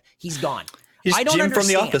ship. He's gone. I don't Jim understand. From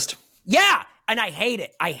The Office. Yeah. And I hate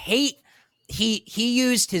it. I hate he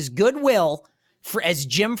used his goodwill as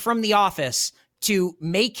Jim from The Office to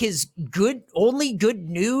make his Only Good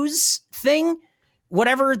News thing,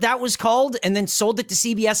 whatever that was called, and then sold it to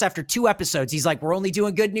CBS after 2 episodes. He's like, we're only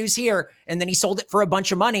doing good news here. And then he sold it for a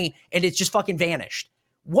bunch of money and it just fucking vanished.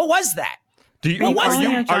 What was that?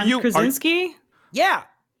 Are you Krasinski? Yeah.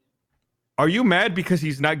 Are you mad because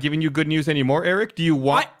he's not giving you good news anymore, Eric? Do you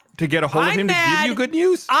want to get a hold of him to give you good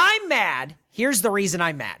news? I'm mad. Here's the reason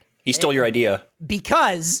I'm mad. He stole your idea.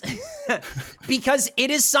 Because it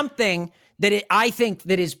is something that I think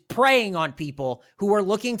that is preying on people who are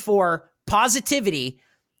looking for positivity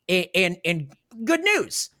and good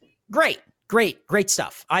news. Great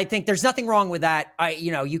stuff. I think there's nothing wrong with that.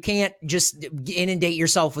 You can't just inundate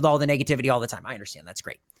yourself with all the negativity all the time. I understand. That's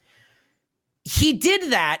great. He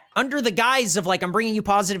did that under the guise of like, I'm bringing you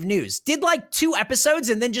positive news. Did like 2 episodes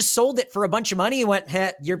and then just sold it for a bunch of money and went,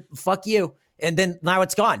 hey, fuck you. And then now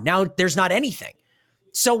it's gone. Now there's not anything.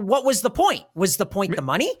 So what was the point? Was the point the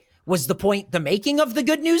money? Was the point the making of the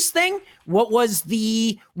good news thing? What was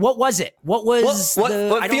it?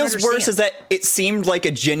 What feels worse is that it seemed like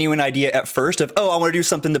a genuine idea at first of, I want to do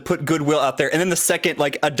something to put goodwill out there. And then the second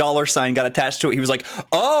like a dollar sign got attached to it, he was like,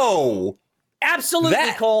 oh, absolutely,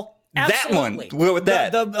 Cole. Absolutely. That one. We'll go with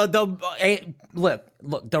that. Look,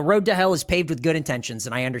 the road to hell is paved with good intentions,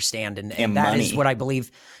 and I understand. And that money. Is what I believe.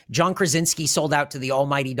 John Krasinski sold out to the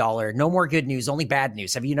almighty dollar. No more good news, only bad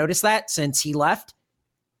news. Have you noticed that since he left?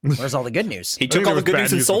 Where's all the good news? He took all the good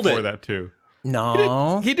news and sold it. That too.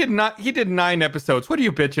 No, he did not. He did 9 episodes. What are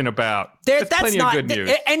you bitching about? That's plenty not of good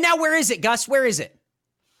news. And now where is it, Gus? Where is it?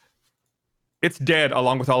 It's dead,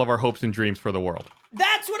 along with all of our hopes and dreams for the world.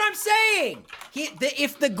 That's what I'm saying.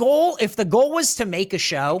 If the goal was to make a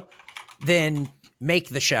show, then make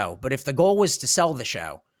the show. But if the goal was to sell the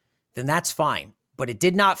show, then that's fine. But it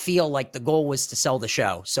did not feel like the goal was to sell the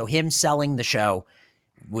show. So him selling the show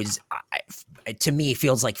was, to me,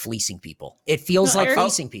 feels like fleecing people. It feels like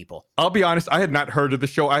fleecing people. I'll be honest. I had not heard of the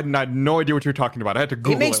show. I had no idea what you were talking about. I had to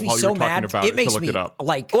Google it while you were talking about it to look it up.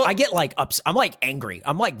 I get like I'm like angry.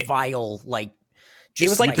 I'm like vile. Like it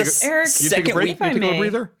was like the second week.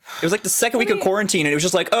 It was like the second week of quarantine, and it was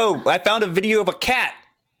just like, I found a video of a cat,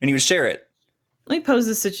 and he would share it. Let me pose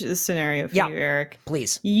this scenario for you, Eric.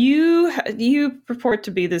 Please. You purport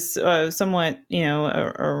to be this somewhat,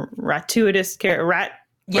 a gratuitous rat.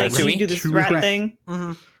 Yeah, you do this rat thing.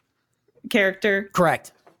 Mm-hmm. Character.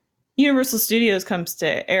 Correct. Universal Studios comes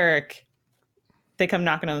to Eric. They come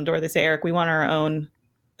knocking on the door. They say, Eric, we want our own,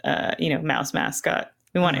 mouse mascot.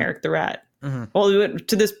 We want Eric the Rat. Mm-hmm. Well,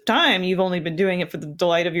 to this time, you've only been doing it for the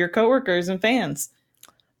delight of your coworkers and fans.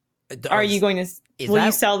 Are you going to? Will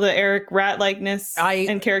you sell the Eric Rat likeness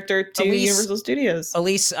and character to Universal Studios?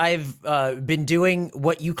 Elise, I've been doing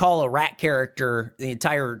what you call a rat character the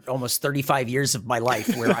entire almost 35 years of my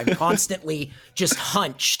life, where I'm constantly just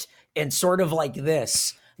hunched and sort of like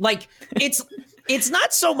this. Like it's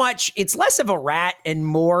not so much. It's less of a rat and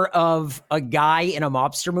more of a guy in a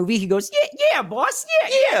mobster movie. He goes, yeah, boss,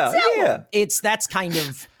 yeah. That's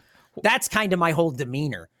kind of my whole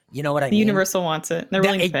demeanor. You know what I mean? Universal wants it. They're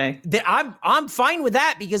willing to pay. I'm fine with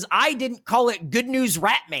that because I didn't call it Good News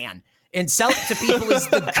Rat Man and sell it to people as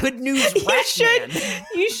the Good News Rat Man.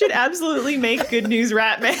 You should absolutely make Good News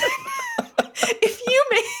Rat Man. If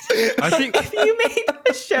you made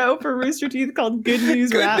a show for Rooster Teeth called Good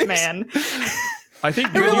News Rat Man. I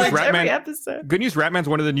think Good News Rat Man. Good News Rat Man's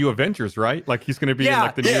one of the new Avengers, right? Like he's going to be in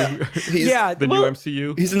like the new new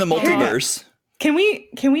MCU. He's in the multiverse. Can we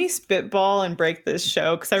spitball and break this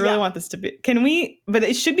show? Because I really want this to be. Can we? But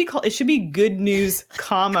it should be Good News,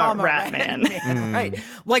 Rat Man. Right?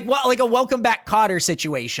 Like a Welcome Back Kotter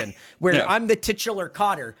situation where I'm the titular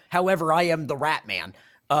Kotter. However, I am the Rat Man.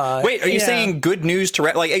 Wait, are you saying good news to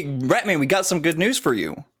Rat? Like, hey, Rat Man, we got some good news for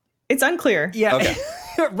you. It's unclear. Yeah. Okay.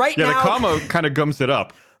 Now, the comma kind of gums it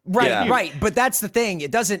up. Right. But that's the thing.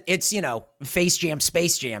 It's, Face Jam,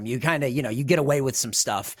 Space Jam. You kind of, you get away with some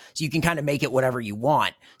stuff. So you can kind of make it whatever you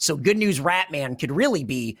want. So Good News Rat Man could really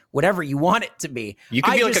be whatever you want it to be. You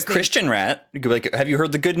could be like a Christian rat. You could be like, have you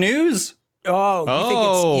heard the good news?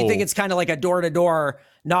 You think it's kind of like a door-to-door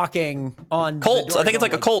knocking on cults. I think it's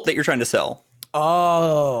like a cult that you're trying to sell.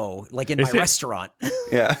 Oh, like in my restaurant.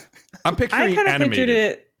 Yeah. I'm picturing animated. Pictured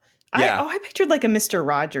it. Yeah. I pictured like a Mr.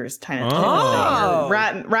 Rogers kind of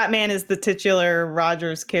thing. Rat Man is the titular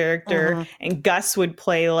Rogers character, and Gus would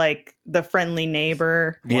play like the friendly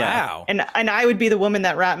neighbor. Wow. And I would be the woman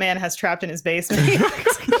that Rat Man has trapped in his basement.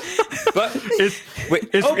 But is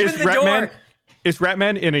Rat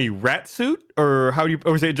Man in a rat suit, or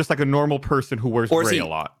or is it just like a normal person who wears gray a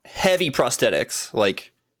lot? Heavy prosthetics,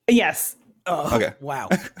 like yes. Oh, okay. Wow.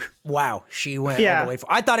 She went all the way.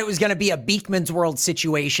 I thought it was going to be a Beekman's World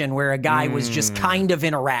situation where a guy was just kind of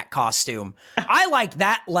in a rat costume. I like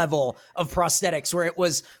that level of prosthetics where it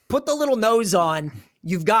was put the little nose on,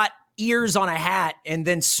 you've got ears on a hat, and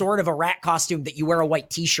then sort of a rat costume that you wear a white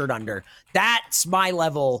t-shirt under. That's my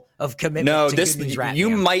level of commitment to Good News Rat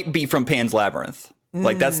Man. Might be from Pan's Labyrinth.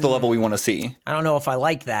 Like that's the level we want to see. I don't know if I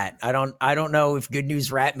like that. I don't know if Good News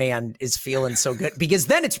Rat Man is feeling so good, because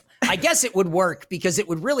then I guess it would work because it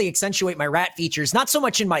would really accentuate my rat features, not so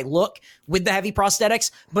much in my look with the heavy prosthetics,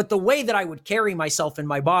 but the way that I would carry myself in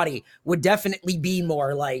my body would definitely be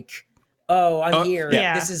more like oh, I'm here.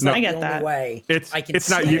 yeah, This is no, like I the get only that. way I can it's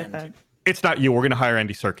not you. stand. It's not you. We're going to hire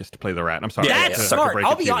Andy Serkis to play the rat. I'm sorry. Yeah, That's to smart. break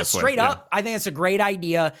I'll it to be you honest, this way. straight Yeah. up. I think it's a great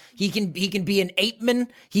idea. He can be an ape man.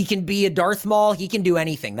 He can be a Darth Maul. He can do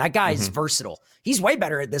anything. That guy is versatile. He's way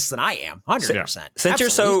better at this than I am. 100%. Since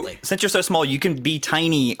you're so small, you can be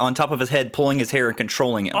tiny on top of his head, pulling his hair and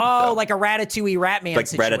controlling him. Oh, So, like a Ratatouille Ratman Like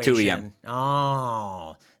situation. Ratatouille, yeah.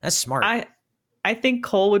 Oh, that's smart. I think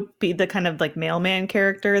Cole would be the kind of like mailman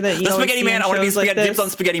character that you the always Spaghetti see Man. in I want to be shows like spaghetti. this. Dibs on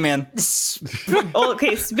Spaghetti Man. Oh,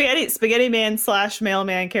 okay, Spaghetti Man /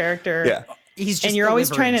 mailman character. Yeah. He's just and you're always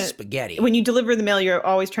delivering trying to spaghetti. When you deliver the mail, you're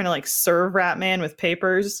always trying to like serve Ratman with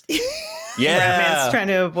papers. Yeah. Ratman's trying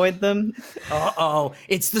to avoid them. Uh-oh,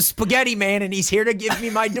 it's the Spaghetti Man, and he's here to give me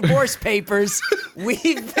my divorce papers.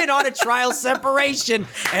 We've been on a trial separation,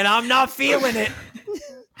 and I'm not feeling it.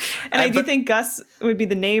 And I do think Gus would be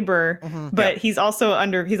the neighbor, but he's also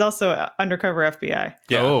undercover FBI.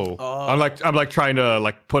 Yeah. Oh. I'm like trying to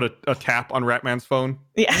like put a tap on Ratman's phone.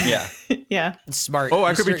 Yeah. Yeah. Yeah. Smart. Oh,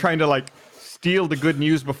 I could be Mr. trying to like steal the good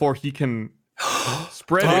news before he can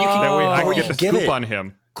spread it. Oh. That way I Before can you get the give scoop it. on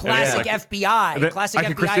him. Classic Yeah. FBI. Then Classic I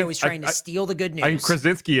can FBI always Krasin- trying to steal the good news. I can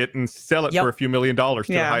Krasinski it and sell it Yep. for a few $1 million to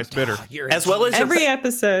the Yeah. highest bidder. You're As well as Every your,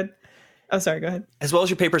 episode. Oh, sorry. Go ahead. as well as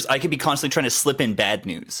your papers, I could be constantly trying to slip in bad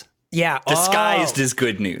news, yeah, disguised oh. as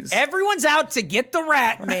good news. Everyone's out to get the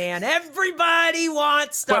Rat Man. Everybody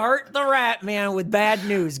wants to hurt the Rat Man with bad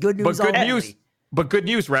news. Good news But good only. news. But good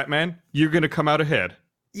news, Ratman. You're gonna come out ahead.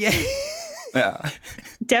 Yeah. Yeah.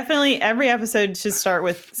 Definitely every episode should start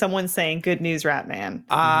with someone saying good news, Ratman.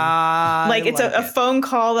 Like It's a phone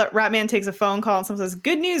call that Ratman takes a phone call and someone says,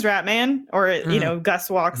 good news, Ratman. Or, Gus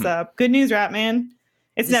walks up, good news, Ratman.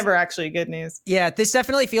 It's never actually good news. Yeah, this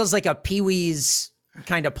definitely feels like a Pee-wee's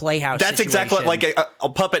kind of playhouse. That's exactly situation. like a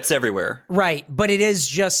puppets everywhere. Right, but it is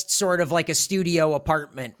just sort of like a studio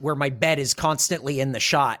apartment where my bed is constantly in the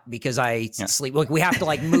shot because I sleep. Like we have to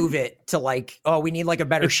like move it to like, oh, we need like a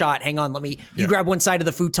better shot. Hang on, you grab one side of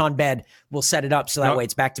the futon bed. We'll set it up so that way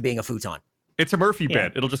it's back to being a futon. It's a Murphy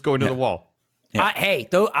bed. It'll just go into the wall. Yeah. Hey,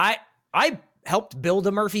 though I helped build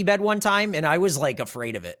a Murphy bed one time and I was like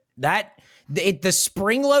afraid of it. The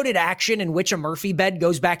spring-loaded action in which a Murphy bed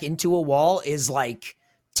goes back into a wall is like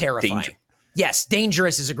terrifying. Danger. Yes,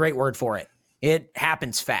 dangerous is a great word for it. It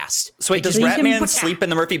happens fast. So wait, does Ratman sleep in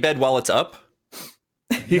the Murphy bed while it's up?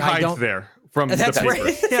 He I hides don't- there from That's the right.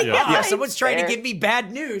 paper. Yeah, someone's trying to give me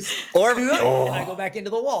bad news. Or And I go back into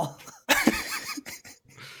the wall.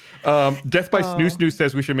 Death by Snoo Snoo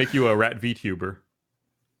says we should make you a rat VTuber.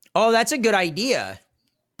 Oh, that's a good idea.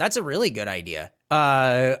 That's a really good idea.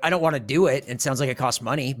 I don't want to do it. It sounds like it costs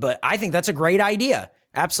money, but I think that's a great idea.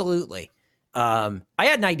 Absolutely. I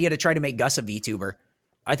had an idea to try to make Gus a VTuber.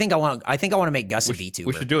 I think I want to make Gus a VTuber.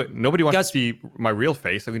 We should do it. Nobody wants Gus- to see my real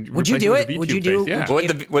face. I mean, Would you replace do with a it? Would you VTube do- face.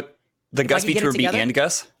 Yeah. what the Gus I could get it VTuber be together? and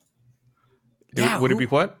Gus? Yeah, Would it who- be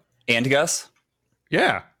what? And Gus?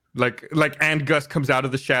 Yeah. Like and Gus comes out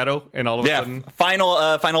of the shadow and all of a sudden.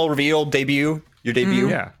 Final reveal, debut, your debut.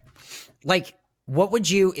 Yeah. Like, what would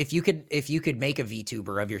you if you could make a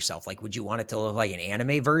VTuber of yourself? Like, would you want it to look like an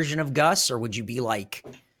anime version of Gus, or would you be like,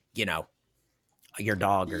 your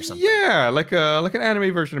dog or something? Yeah, like an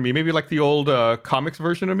anime version of me. Maybe like the old comics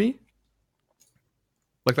version of me.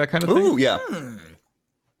 Like that kind of thing. Ooh, yeah.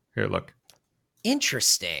 Here, look.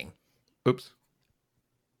 Interesting. Oops.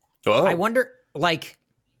 Oh. I wonder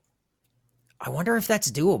if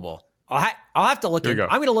that's doable. I'll have to look. There you go.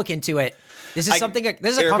 I'm going to look into it. This is Eric,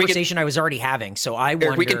 a conversation I was already having. So I wonder.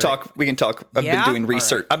 Eric, we can talk. I've Yeah? been doing All right.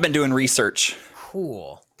 research. I've been doing research.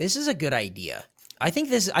 Cool. This is a good idea. I think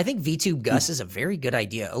VTube Gus is a very good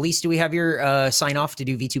idea. Elise, do we have your sign off to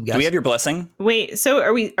do VTube Gus? Do we have your blessing? Wait, so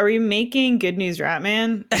are we making Good News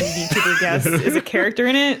Ratman? And VTuber Gus is a character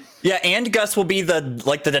in it? Yeah, and Gus will be the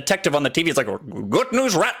detective on the TV. It's like, good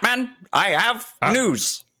news, Ratman. I have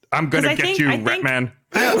news. I'm gonna 'Cause I get think- you, I think- Ratman.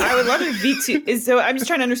 I would love if VTuber so I'm just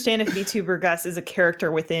trying to understand if VTuber Gus is a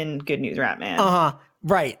character within Good News Ratman. Uh-huh.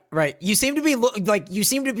 Right. You seem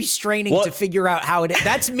to be straining What? to figure out how it is.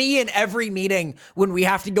 That's me in every meeting when we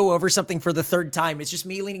have to go over something for the third time. It's just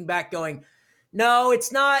me leaning back going, no,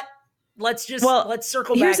 it's not. Let's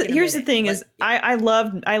circle back. Here's the thing is I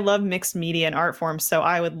love mixed media and art forms, so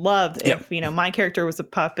I would love if my character was a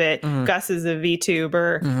puppet, Gus is a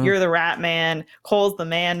VTuber, you're the Rat Man, Cole's the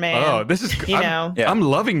Man. Oh, this is I'm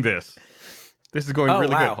loving this. This is going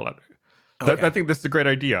really wow. good. Hold on. I think this is a great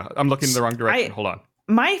idea. I'm looking in the wrong direction. Hold on.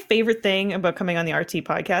 My favorite thing about coming on the RT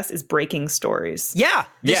podcast is breaking stories. Yeah,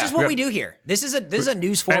 this Yeah. is what we do here. This is a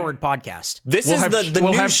news forward podcast. This We'll is have, the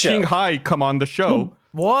we'll news have show. Shanghai come on the show.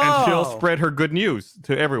 Whoa. And she'll spread her good news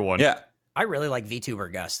to everyone. Yeah. I really like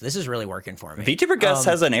VTuber Gus. This is really working for me. VTuber Gus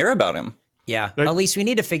has an air about him. Yeah. Elise, we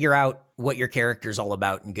need to figure out what your character's all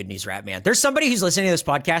about in Good News Ratman. There's somebody who's listening to this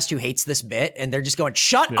podcast who hates this bit, and they're just going,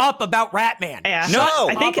 shut up about Ratman. Yeah. No,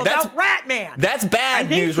 I think about Ratman. That's bad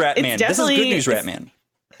think news, Ratman. This is good news, Ratman.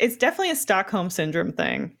 It's definitely a Stockholm syndrome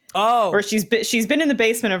thing. Oh. Where she's been in the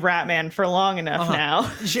basement of Ratman for long enough now.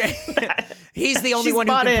 He's the only She's one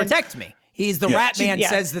who bought can in. protect me. He's the Ratman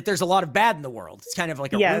says that there's a lot of bad in the world. It's kind of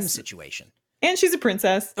like a room situation. And she's a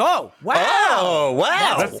princess. Oh, wow. Oh,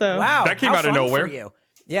 wow. So- Wow. That came How out of fun nowhere. for you.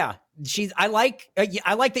 Yeah. I like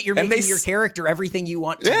that you're And making they your s- character everything you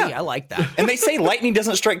want to Yeah. be. I like that. And they say lightning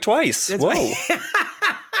doesn't strike twice. Whoa.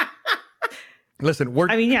 Listen,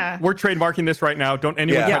 we're yeah. we're trademarking this right now. Don't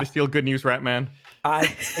anyone Yeah. try to steal Good News, Ratman.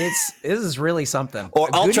 This is really something. Or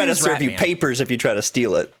I'll Good try to News serve you Ratman. papers if you try to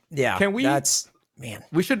steal it. Yeah. Can we- That's man.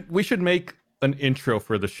 We should make an intro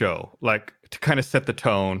for the show, like to kind of set the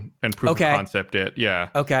tone and prove Okay. the concept. We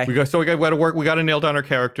got to nail down our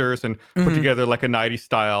characters and put together like a 90s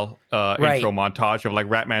style Right. intro montage of like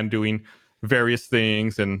Ratman doing various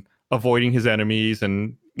things and avoiding his enemies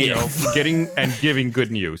and you know getting and giving good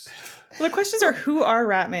news. Well, the questions are, who are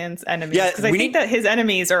Ratman's enemies? Yeah, Because I we think need- that his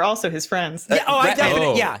enemies are also his friends. Yeah, I Ratman-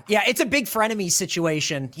 definitely. Oh. Yeah. It's a big frenemies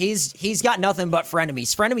situation. He's got nothing but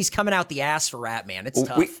frenemies. Frenemies coming out the ass for Ratman. It's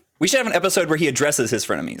tough. We should have an episode where he addresses his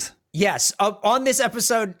frenemies. Yes, on this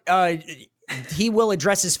episode, he will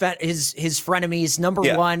address his frenemies. Number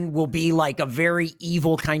one will be like a very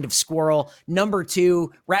evil kind of squirrel. Number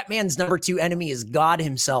two, Ratman's number two enemy is God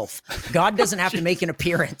himself. God doesn't have to make an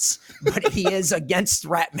appearance, but he is against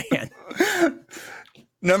Ratman.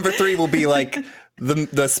 Number 3 will be like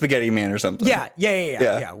the Spaghetti Man or something. Yeah.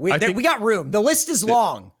 We I think- got room. The list is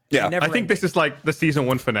long. Yeah. and never I think this is like the season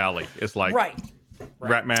 1 finale. Is like right.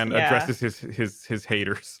 Ratman Yeah. addresses his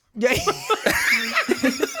haters. Yeah.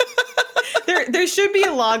 There should be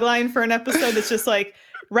a log line for an episode that's just like,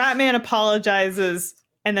 Ratman apologizes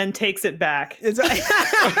and then takes it back. That's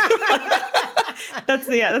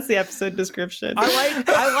the episode description.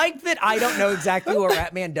 I like that I don't know exactly what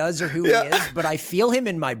Ratman does or who he is, but I feel him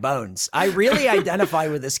in my bones. I really identify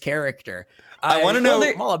with this character. I wanna know-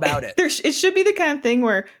 I'm all about it. It should be the kind of thing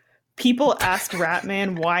where people ask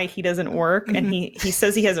Ratman why he doesn't work, and he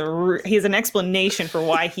says he has an explanation for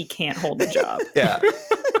why he can't hold the job. Yeah.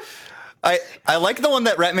 I like the one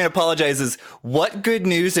that Ratman apologizes. What good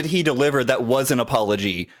news did he deliver that was an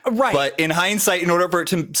apology? Right. But in hindsight, in order for it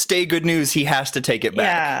to stay good news, he has to take it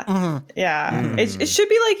back. Yeah. It should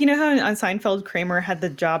be like, you know how on Seinfeld Kramer had the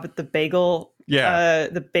job at the bagel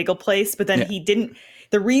the bagel place, but then he didn't.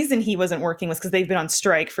 The reason he wasn't working was because they've been on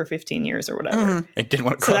strike for 15 years or whatever. I didn't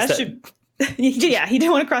want to So cross that that. should. Yeah, he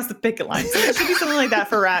didn't want to cross the picket line. So it should be something like that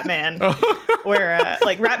for Ratman, where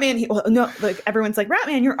like Ratman, everyone's like,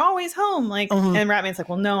 Ratman, you're always home, like, and Ratman's like,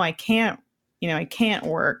 well, no, I can't, I can't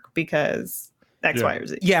work because X, Y, or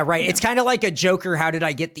Z. Yeah, right. It's kind of like a Joker, how did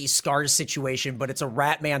I get these scars situation, but it's a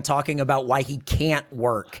Ratman talking about why he can't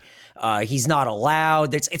work. He's not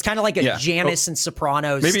allowed. It's kind of like a Janice and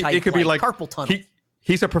Sopranos Maybe type, it could be like carpal tunnel.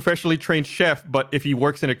 He's a professionally trained chef, but if he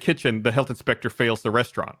works in a kitchen, the health inspector fails the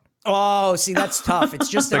restaurant. Oh, see, that's tough. It's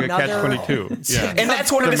just Like another a catch-22. Yeah. And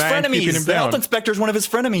that's one of The his man keeping frenemies. him The health down. inspector's one of his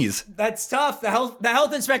frenemies. That's tough. The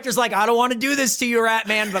health inspector's like, I don't want to do this to you,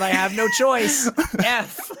 Ratman, but I have no choice.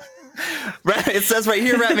 F. It says right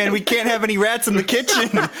here, Ratman, we can't have any rats in the kitchen.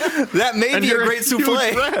 That may And be a you're great huge souffle.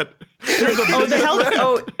 rat.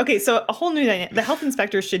 Okay. So a whole new dynamic. The health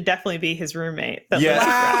inspector should definitely be his roommate. that Yes. lives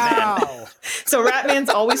with Ratman. Wow. So Ratman's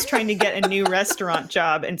always trying to get a new restaurant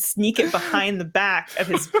job and sneak it behind the back of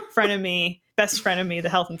his best frenemy, the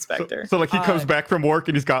health inspector. So like he comes back from work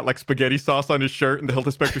and he's got like spaghetti sauce on his shirt, and the health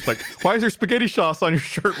inspector's like, "Why is there spaghetti sauce on your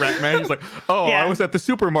shirt, Ratman?" He's like, "Oh, Yeah. I was at the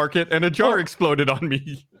supermarket and a jar exploded on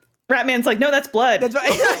me." Ratman's like, no, that's blood. That's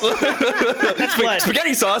right. That's blood.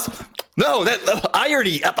 Spaghetti sauce? No, I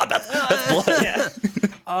already. That's blood. Yeah,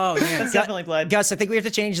 Oh, man. that's definitely blood. Gus, I think we have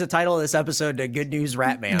to change the title of this episode to Good News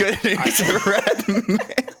Ratman. Good news, Ratman.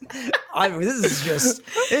 This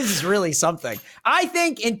is really something. I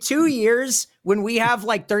think in 2 years, when we have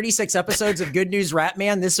like 36 episodes of Good News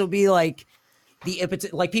Ratman, this will be like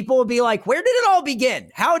like people will be like, where did it all begin?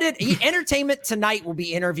 How did Entertainment Tonight will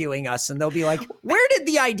be interviewing us, and they'll be like, where did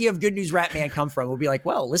the idea of Good News Ratman come from? We'll be like,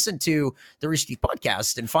 well, listen to the Rooster Teeth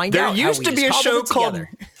podcast and find There out. used to be a show called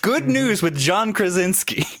Good News with John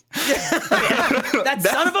Krasinski. That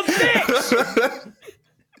son of a bitch.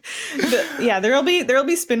 There'll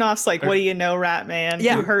be spin-offs like What Do You Know, Ratman?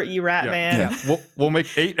 Yeah. Who Hurt You, Ratman? Yeah. We'll make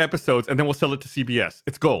 8 episodes and then we'll sell it to CBS.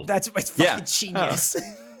 It's gold. It's fucking Yeah. genius.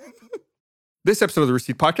 This episode of the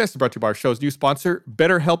Rooster Teeth Podcast is brought to you by our show's new sponsor,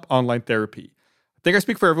 BetterHelp Online Therapy. I think I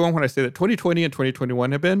speak for everyone when I say that 2020 and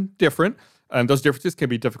 2021 have been different, and those differences can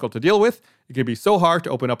be difficult to deal with. It can be so hard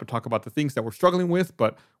to open up and talk about the things that we're struggling with,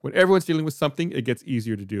 but when everyone's dealing with something, it gets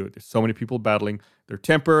easier to do it. There's so many people battling their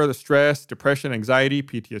temper, the stress, depression, anxiety,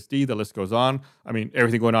 PTSD, the list goes on. I mean,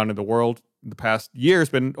 everything going on in the world in the past year has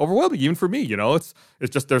been overwhelming, even for me. It's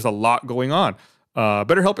just there's a lot going on.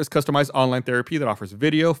 BetterHelp is customized online therapy that offers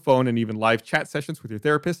video, phone, and even live chat sessions with your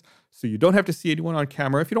therapist, so you don't have to see anyone on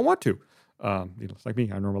camera if you don't want to. It's like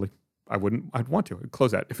me. I'd want to. I'd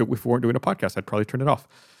close that. If we weren't doing a podcast, I'd probably turn it off.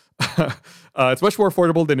 It's much more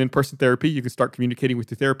affordable than in-person therapy. You can start communicating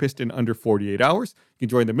with your therapist in under 48 hours. You can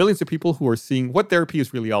join the millions of people who are seeing what therapy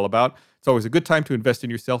is really all about. It's always a good time to invest in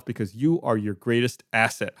yourself because you are your greatest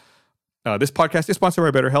asset. This podcast is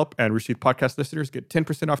sponsored by BetterHelp, and Rooster Teeth Podcast listeners get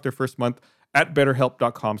 10% off their first month at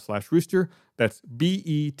betterhelp.com/rooster. That's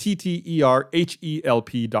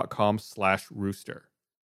BetterHelp.com/rooster.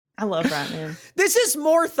 I love Ratman. This is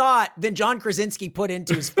more thought than John Krasinski put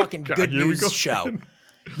into his fucking God, Good here we go. News show.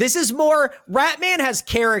 This is more, Ratman has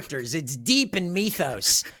characters. It's deep in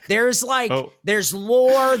mythos. There's there's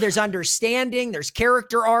lore, there's understanding, there's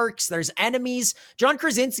character arcs, there's enemies. John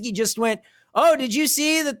Krasinski just went, oh, did you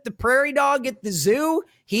see that the prairie dog at the zoo?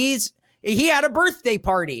 He had a birthday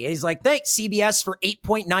party. He's like, thanks CBS for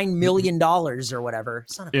 $8.9 million or whatever.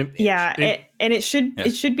 Son of a bitch.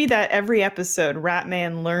 It should be that every episode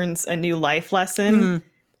Ratman learns a new life lesson.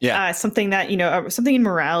 Yeah. Something that, something in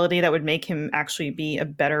morality that would make him actually be a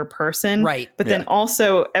better person. Right. But then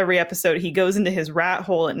also every episode he goes into his rat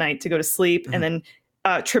hole at night to go to sleep and then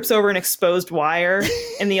trips over an exposed wire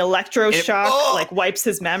and the electroshock wipes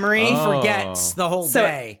his memory. He forgets the whole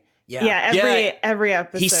day. Yeah, every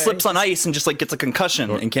episode. He slips on ice and just gets a concussion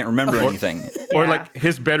and can't remember anything. Or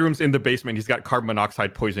his bedroom's in the basement. He's got carbon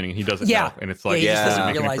monoxide poisoning and he doesn't know. And it's like, he just doesn't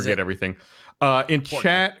making him realize forget everything. In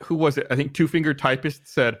chat, who was it? I think Two Finger Typist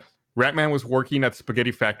said Ratman was working at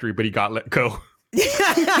Spaghetti Factory, but he got let go.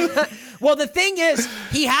 Well, the thing is,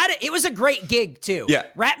 it was a great gig too. Yeah.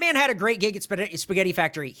 Ratman had a great gig at Spaghetti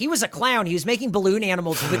Factory. He was a clown. He was making balloon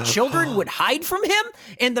animals. The children would hide from him.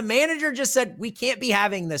 And the manager just said, we can't be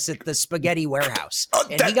having this at the spaghetti warehouse.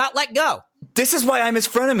 And he got let go. This is why I'm his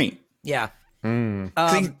frenemy. Yeah.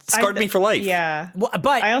 He scarred me for life. Yeah. Well,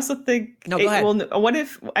 but I also think, go ahead. Well, what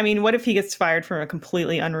if he gets fired from a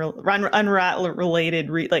completely unrelated,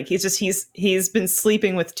 he's been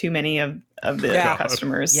sleeping with too many of the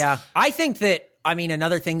customers. Yeah. I think that,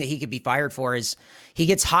 another thing that he could be fired for is he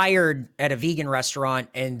gets hired at a vegan restaurant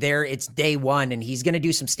and it's day one and he's going to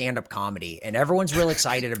do some stand-up comedy and everyone's real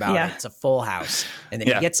excited about it. It's a full house. And then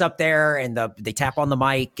he gets up there and they tap on the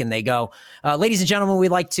mic and they go, ladies and gentlemen, we'd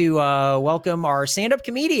like to welcome our stand-up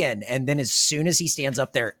comedian. And then as soon as he stands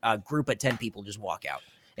up there, a group of 10 people just walk out.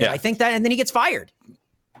 And I think that, and then he gets fired.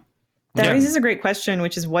 That raises a great question,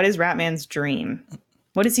 which is what is Ratman's dream?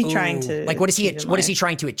 What is he trying to what is he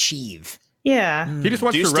trying to achieve? Yeah. He just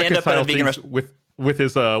wants to stand up at a reconcile vegan things with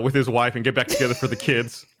his wife and get back together for the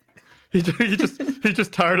kids. He's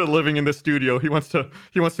just tired of living in the studio. He wants to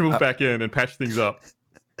move back in and patch things up.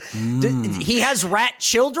 He has rat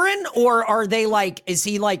children, or are they is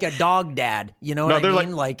he like a dog dad? You know what I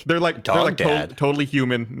mean? They're totally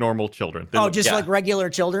human, normal children. Like regular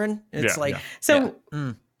children. It's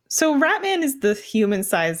So Ratman is the human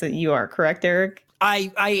size that you are, correct, Eric?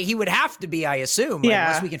 He would have to be, I assume,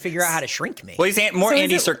 unless we can figure out how to shrink me. Well, he's more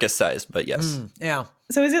Andy Serkis sized, but yes. Yeah.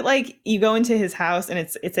 So is it like you go into his house and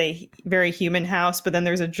it's a very human house, but then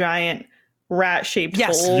there's a giant rat-shaped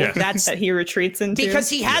hole that he retreats into? Because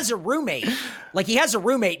he has a roommate. He has a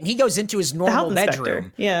roommate and he goes into his normal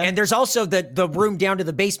bedroom. Yeah. And there's also the room down to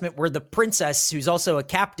the basement where the princess, who's also a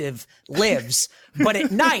captive, lives. But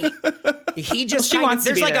at night, he just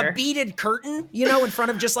there's a beaded curtain, in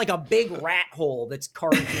front of just a big rat hole that's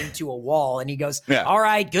carved into a wall. And he goes, all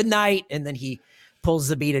right, good night. And then he pulls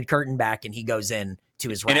the beaded curtain back and he goes in to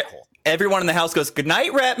his rat hole. Everyone in the house goes, good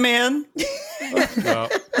night, Ratman.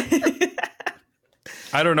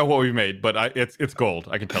 I don't know what we made, but it's gold.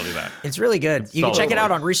 I can tell you that. It's really good. You can check it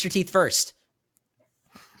out on Rooster Teeth First.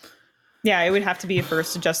 Yeah, it would have to be a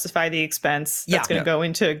first to justify the expense. That's going to go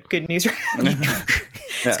into Good News.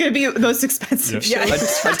 It's going to be the most expensive show.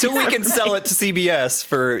 Until we can sell it to CBS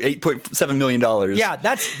for $8.7 million. Yeah,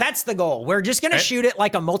 that's the goal. We're just going to shoot it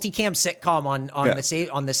like a multicam sitcom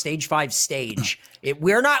on the Stage 5 stage.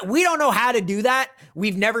 We don't know how to do that.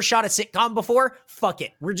 We've never shot a sitcom before. Fuck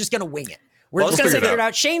it. We're just going to wing it. We're just gonna gonna say figure it that-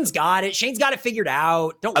 out. Shane's got it. Shane's got it figured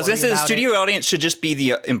out. Don't I was worry gonna say the about studio it. audience should just be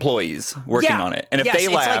the employees working on it, and if Yes, they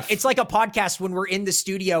laugh, it's like a podcast when we're in the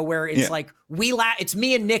studio where it's Yeah. like we laugh. It's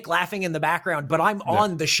me and Nick laughing in the background, but I'm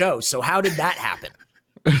on the show. So how did that happen?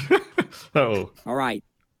 Oh, All right.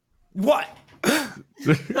 What?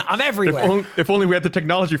 I'm everywhere. if only we had the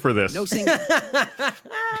technology for this. No single.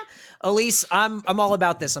 Elise, I'm all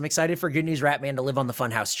about this. I'm excited for Good News Ratman to live on the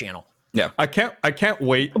Funhouse channel. yeah. I can't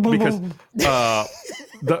wait because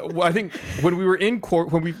I think when we were in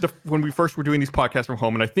court when we first were doing these podcasts from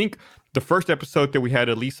home, and I think the first episode that we had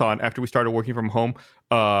Elise on after we started working from home,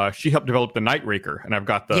 she helped develop the Night Raker, and I've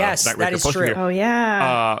got the Yes, Night that Raker is poster true. here. Oh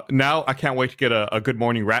yeah. Now I can't wait to get a Good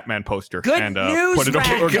Morning Ratman poster Good and news, put it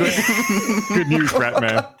over. Ratman. Good news,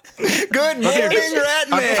 Ratman. Good morning,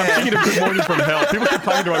 I'm Ratman. thinking of Good Morning from Hell. People keep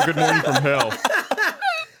talking about Good Morning from Hell.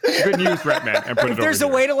 Good news, Ratman, and put it If there's a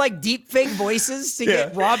over way to like deep fake voices to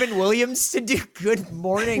get Robin Williams to do Good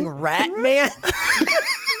Morning Ratman.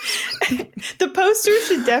 The poster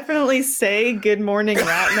should definitely say "Good Morning,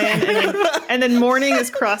 Ratman," and then "morning" is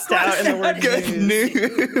crossed out and the word Good news.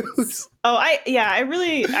 news. Oh,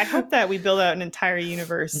 I hope that we build out an entire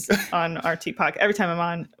universe on RT Podcast. Every time I'm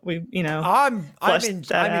on, I'm Flush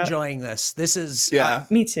that out. enjoying this. This is Yeah.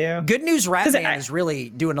 me too. Good News Ratman I- is really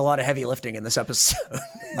doing a lot of heavy lifting in this episode.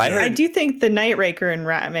 I I heard. do think the Night Raker and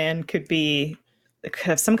Ratman could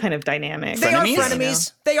have some kind of dynamic. They are Frenemies?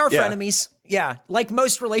 frenemies. They are Yeah. frenemies. Yeah, like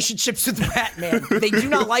most relationships with Ratman, they do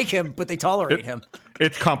not like him, but they tolerate him.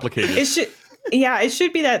 It's complicated. It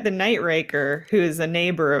should be that the Night Raker, who is a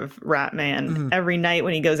neighbor of Ratman, every night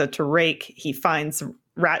when he goes out to rake, he finds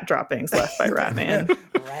rat droppings left by Ratman.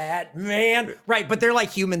 Ratman, right? But they're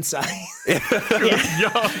like human size.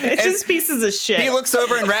 It's just pieces of shit. He looks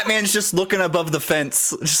over and Ratman's just looking above the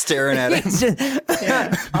fence, just staring at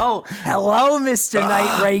him. Oh, hello, Mr.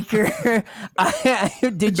 Night Raker.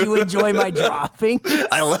 Did you enjoy my dropping?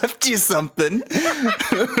 I left you something.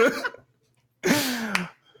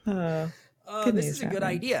 Oh, Good this news, is a good Ratman.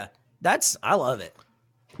 idea. I love it.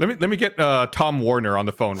 Let me get Tom Warner on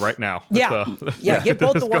the phone right now. Yeah, Let's, get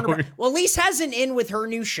both the this Warner. going. Well, Elise has an in with her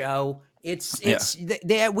new show.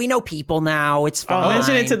 We know people now. It's fine. I'll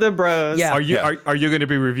mention it to the bros. Yeah. Are you going to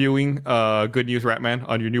be reviewing Good News Ratman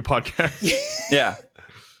on your new podcast? Yeah.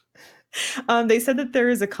 They said that there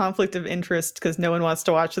is a conflict of interest because no one wants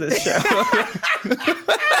to watch this show.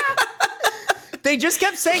 They just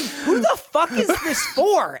kept saying, "Who the fuck is this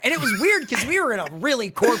for?" And it was weird because we were in a really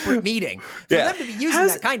corporate meeting. For Yeah. them to be using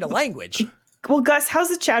that kind of language. Well, Gus, how's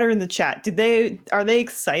the chatter in the chat? Are they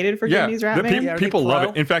excited for Yeah, Good News the Ratman? Yeah, people Nick love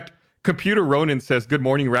Crow. it. In fact, Computer Ronin says Good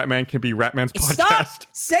Morning Ratman can be Ratman's Stop podcast.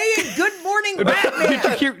 saying "Good Morning, Did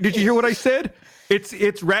Ratman." you hear what I said? It's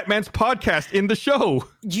Ratman's podcast in the show.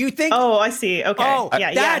 Do you think? Oh, I see. Okay. Oh,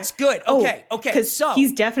 yeah, that's good. Okay, okay. Because So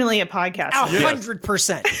he's definitely a podcaster.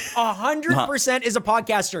 100%. 100% is a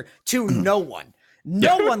podcaster to no one.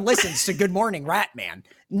 No one listens to Good Morning Ratman.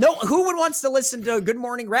 No, who would wants to listen to Good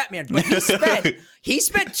Morning Ratman? But he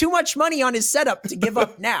spent too much money on his setup to give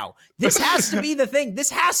up now. This has to be the thing. This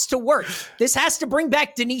has to work. This has to bring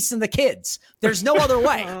back Denise and the kids. There's no other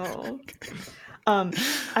way. Oh.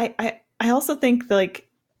 I also think like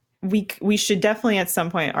we should definitely at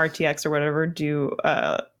some point RTX or whatever do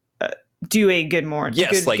a good morning.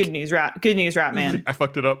 Yes, Good news Ratman. I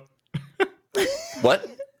fucked it up. What?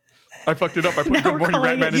 I fucked it up. I put Now Good we're Morning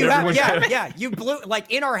calling Ratman it- in You have, everyone's head. yeah. You blew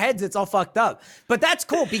like in our heads. It's all fucked up. But that's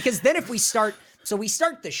cool because then if we start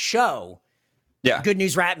the show. Yeah. Good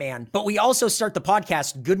News Ratman, but we also start the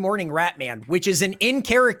podcast Good Morning Ratman, which is an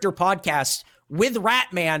in-character podcast with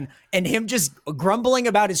Ratman and him just grumbling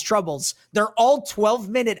about his troubles. They're all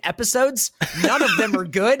 12-minute episodes. None of them are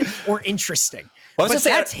good or interesting. Well, I was But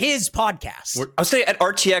gonna say- that's his podcast. I was saying at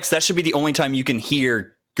RTX, that should be the only time you can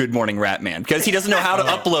hear Good Morning Ratman because he doesn't know how to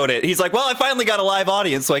upload it. He's like, well, I finally got a live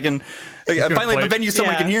audience, so I finally have play a it. venue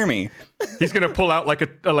someone can hear me. He's gonna pull out like a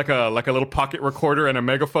little pocket recorder and a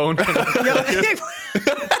megaphone.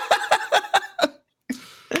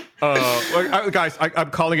 Guys,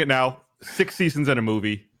 I'm calling it now. 6 seasons and a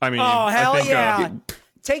movie. I mean, Oh, hell I think, yeah.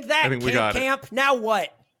 Take that, I think we got it. Camp. Now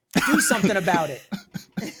what? Do something about it.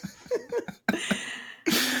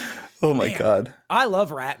 Oh my God. I love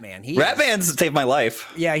Ratman. Ratman's saved my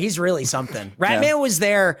life. Yeah, he's really something. Ratman was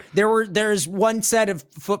there. There's one set of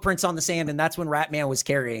footprints on the sand, and that's when Ratman was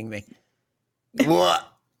carrying me. What?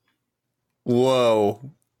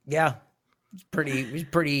 Whoa. Yeah. He's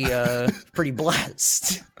pretty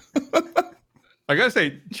blessed. I gotta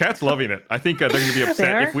say, chat's loving it. I think they're gonna be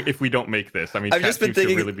upset They if we don't make this. I mean, I've chat just been seems to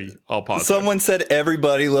thinking- really be all positive. Someone said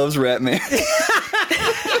everybody loves Ratman.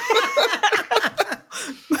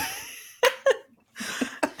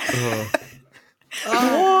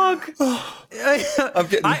 Dog. I'm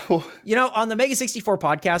getting. You know, on the Mega 64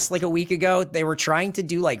 podcast like a week ago, they were trying to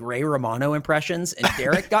do like Ray Romano impressions, and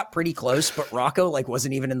Derek got pretty close, but Rocco like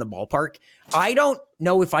wasn't even in the ballpark. I don't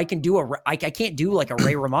know if I can do I can't do like a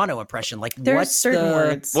Ray Romano impression. Like, There's what's certain the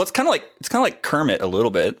words. Well, it's kind of like Kermit a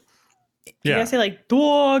little bit. You guys say like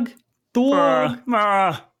dog. Oh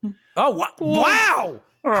wow!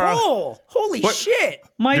 Cool! Holy What? shit!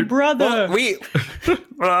 My brother. We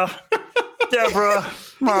Deborah,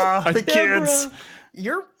 the kids.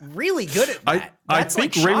 You're really good at that. I That's,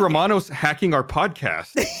 think like, Ray shocking. Romano's hacking our podcast.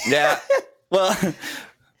 yeah. Well,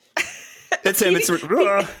 it's him. It's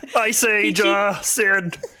Ice Age,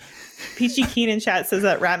 Sid. Peachy Keen in chat says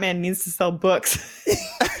that Ratman needs to sell books.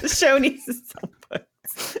 The show needs to sell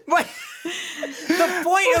books. But the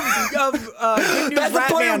point of Good News That's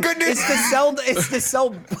the point of Ratman Good News. is to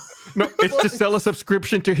sell. No, it's to sell a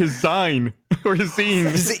subscription to his Zine or his zine.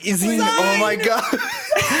 is he? Oh my god.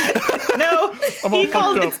 No, he all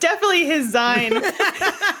called fucked it's definitely his Zine.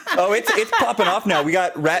 Oh, it's popping off now. We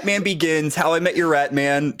got Ratman Begins, How I Met Your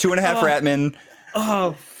Ratman, 2.5 Ratman.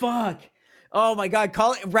 Oh fuck! Oh my god!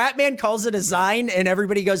 Ratman calls it a Zine, and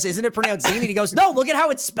everybody goes, "Isn't it pronounced Zine?" And he goes, "No, look at how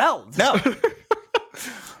it's spelled." No.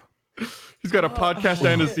 He's got a podcast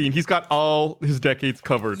and a zine. He's got all his decades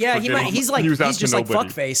covered. Yeah, for getting he's news out he's to just like nobody.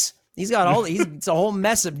 fuckface. He's got all it's a whole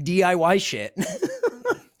mess of DIY shit.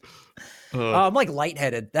 I'm like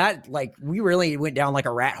lightheaded. That like we really went down like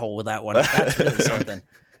a rat hole with that one. That's really something.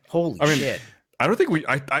 Holy shit! I don't think we.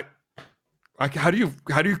 How do you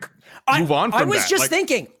move on from that? I was just Like,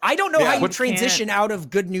 thinking. I don't know how you what- transition out of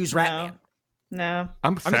Good News Ratman. No.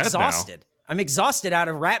 I'm I'm sad exhausted. I'm exhausted out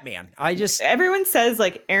of Ratman. I just Everyone says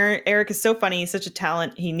like Eric is so funny, he's such a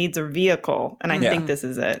talent, he needs a vehicle, and I think this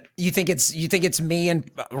is it. you think it's me and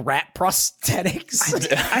rat prosthetics.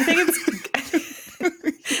 I think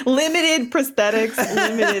it's limited prosthetics,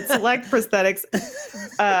 limited select prosthetics.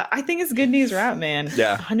 I think it's Good News Ratman.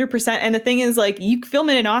 Yeah. 100%. And the thing is, like, you film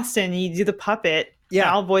it in Austin, you do the puppet. Yeah.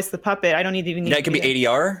 and I'll voice the puppet. I don't even need Yeah, it can be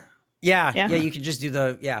ADR. Yeah, Yeah. you could just do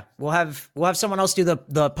we'll have someone else do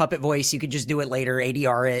the puppet voice. You could just do it later,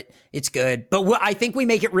 ADR it. It's good. But I think we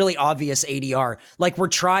make it really obvious ADR. Like we're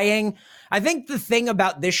trying. I think the thing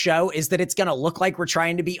about this show is that it's going to look like we're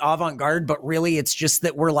trying to be avant-garde, but really it's just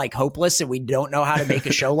that we're like hopeless and we don't know how to make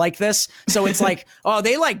a show like this. So it's like, oh,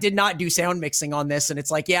 they like did not do sound mixing on this. And it's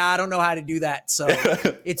like, yeah, I don't know how to do that. So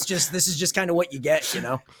it's just, this is just kind of what you get, you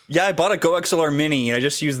know? Yeah, I bought a Go XLR Mini and I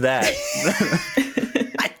just used that.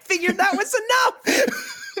 I figured that was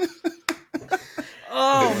enough.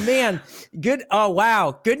 Oh man. Good. Oh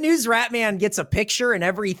wow. Good News Ratman gets a picture and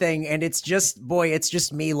everything. And it's just, boy, it's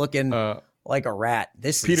just me looking like a rat.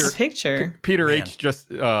 This Peter- is a picture. Peter Man. H just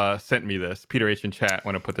sent me this. Peter H in chat.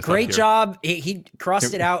 Want to put this? great up here. job. He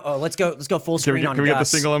crossed it out. Oh, let's go full screen on can we get the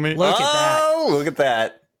Gus. single on me? Look at that. Oh, look at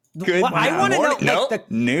that. Good. Well, I want to know. morning. Like, Nope.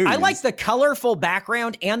 News. I like the colorful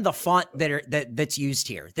background and the font that's used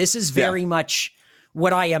here. This is very much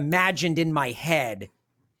what I imagined in my head.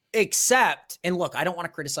 Except, and look, I don't want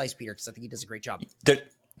to criticize Peter because I think he does a great job.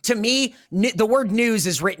 To me, the word news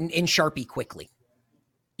is written in Sharpie quickly.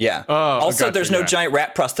 Yeah. Oh, also, gotcha, there's no yeah. giant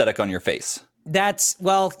rat prosthetic on your face. That's,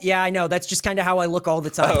 well, yeah, I know. That's just kind of how I look all the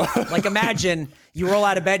time. Like, imagine you roll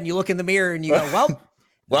out of bed and you look in the mirror and you go,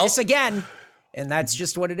 well, this again. And that's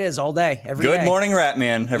just what it is all day, every day. Good morning,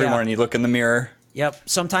 Ratman. Every Yeah. morning you look in the mirror. Yep.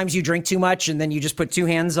 Sometimes you drink too much and then you just put two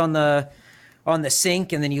hands on the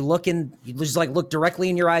sink and then you just like look directly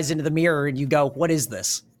in your eyes into the mirror and you go, what is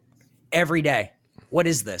this? Every day. What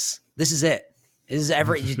is this? This is it.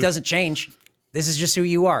 It doesn't change. This is just who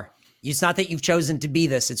you are. It's not that you've chosen to be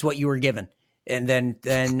this. It's what you were given. And then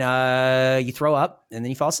you throw up and then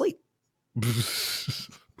you fall asleep.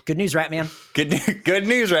 Good news, Ratman. Good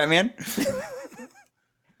news, Ratman.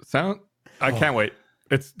 I can't wait.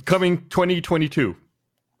 It's coming 2022.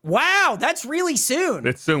 Wow, that's really soon.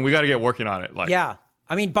 It's soon. We got to get working on it. Like, Yeah.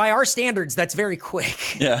 I mean, by our standards, that's very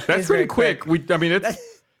quick. Yeah. that's It's very pretty quick.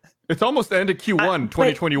 It's almost the end of Q1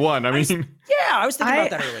 2021. I mean, Yeah, I was thinking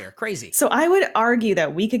about I- that earlier. Crazy. So I would argue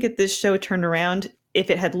that we could get this show turned around if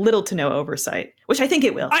it had little to no oversight, which I think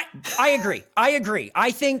it will. I agree.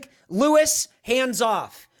 I think Lewis, hands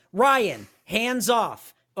off. Ryan, hands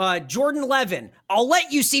off. Jordan Levin, I'll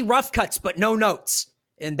let you see rough cuts, but no notes.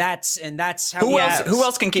 And that's how Who it else? is. Who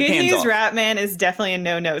else can keep Good hands News off? Ratman is definitely a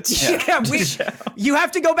no notes. Yeah, you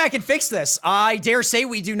have to go back and fix this. I dare say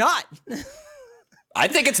we do not. I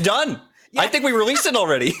think it's done. I think we released it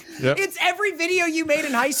already. Yep. It's every video you made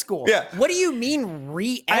in high school. Yeah. What do you mean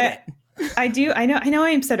re-edit? I do. I know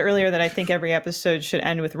I said earlier that I think every episode should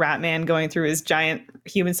end with Ratman going through his giant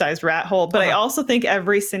human-sized rat hole. But I also think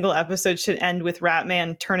every single episode should end with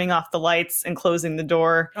Ratman turning off the lights and closing the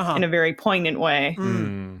door in a very poignant way.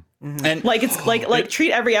 And Like it's like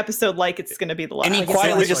treat every episode like it's going to be the last. and he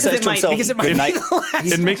quietly just says to himself, because it might "Good night."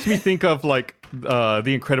 It makes me think of like the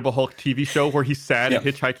Incredible Hulk TV show where he's sad and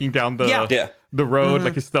hitchhiking down the road,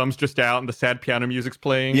 like his thumb's just out and the sad piano music's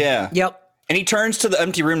playing. Yeah. Yep. And he turns to the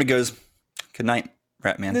empty room and goes, "Good night,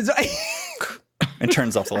 Ratman," and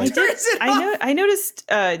turns off the lights. I noticed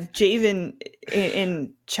Javen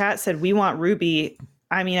in chat said we want Ruby.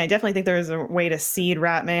 I mean, I definitely think there's a way to seed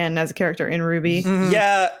Ratman as a character in Ruby.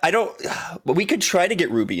 Yeah, I don't. But we could try to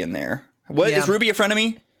get Ruby in there. What is Ruby a friend of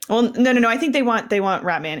me? Well, no. I think they want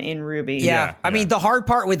Ratman in Ruby. Yeah. I mean, the hard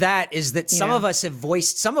part with that is that some of us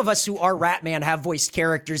who are Ratman have voiced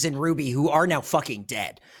characters in Ruby who are now fucking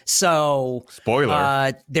dead. So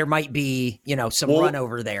spoiler, there might be, some run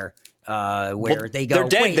over there where they go, they're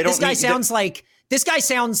dead. Wait, They this don't guy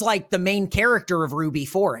sounds like the main character of Ruby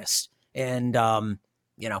Forest. And,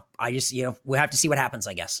 I just, we'll have to see what happens,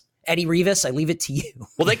 I guess. Eddie Rivas, I leave it to you.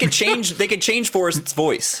 Well, they could change Forrest's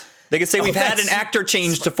voice. They could say we've had an actor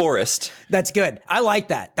change to Forrest. That's good. I like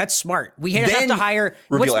that. That's smart. We have to hire.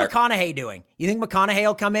 What's McConaughey doing? You think McConaughey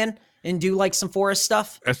will come in and do like some Forrest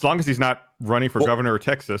stuff? As long as he's not running for governor of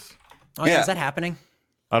Texas. Oh, yeah. Is that happening?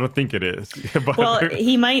 I don't think it is. But well,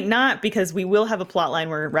 he might not, because we will have a plot line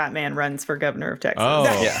where Ratman runs for governor of Texas. Oh,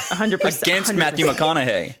 yeah, 100% against Matthew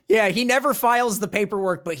McConaughey. Yeah, he never files the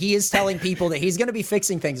paperwork, but he is telling people that he's going to be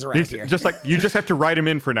fixing things around here. Just like you just have to write him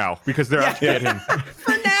in for now because they're out to get him.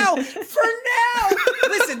 For now.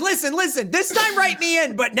 Listen. This time, write me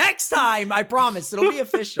in, but next time, I promise it'll be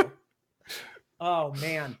official. Oh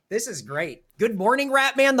man, this is great. Good Morning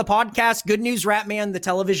Ratman, the podcast. Good News Ratman, the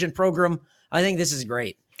television program. I think this is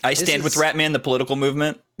great. I stand with Ratman, the political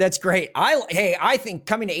movement. That's great. I think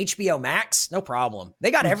coming to HBO Max, no problem. They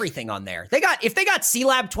got everything on there. If they got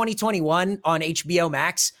C-Lab 2021 on HBO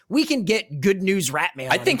Max, we can get Good News Ratman.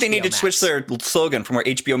 I think they need to switch their slogan from where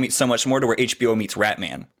HBO meets so much more to where HBO meets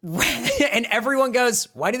Ratman. And everyone goes,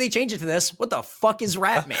 why do they change it to this? What the fuck is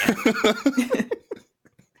Ratman?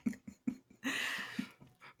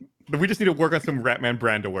 We just need to work on some Ratman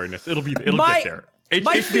brand awareness. It'll get there.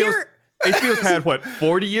 HBO's had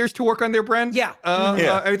 40 years to work on their brand. Yeah.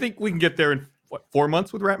 I think we can get there in 4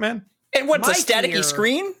 months with Ratman. And what's a staticky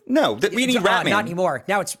screen? No, we need Ratman. Not anymore.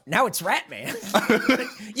 Now it's Ratman.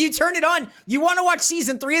 You turn it on. You want to watch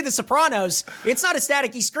season 3 of The Sopranos? It's not a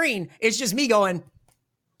staticky screen. It's just me going.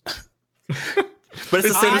 But it's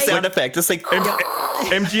the same sound effect. It's like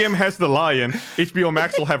MGM has the lion. HBO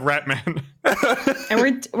Max will have Ratman.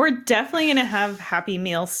 And we're definitely going to have Happy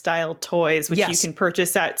Meal style toys, which you can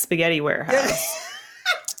purchase at Spaghetti Warehouse.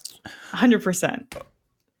 100%.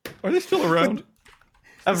 Are they still around?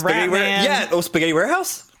 Of Ratman. Yeah. Oh, Spaghetti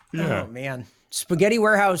Warehouse? Yeah. Oh man, Spaghetti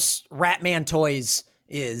Warehouse Ratman toys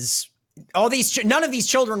is all these. None of these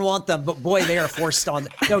children want them, but boy, they are forced on.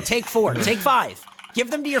 No, take 4, take 5. Give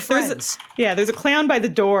them to your friends. There's a clown by the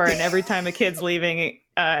door, and every time a kid's leaving,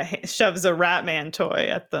 shoves a Ratman toy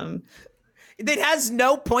at them. It has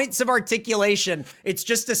no points of articulation. It's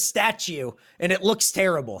just a statue, and it looks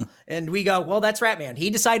terrible. And we go, well, that's Ratman.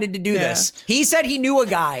 He decided to do this. He said he knew a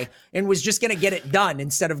guy and was just going to get it done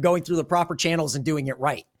instead of going through the proper channels and doing it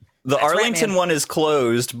right. The That's Arlington Ratman. one is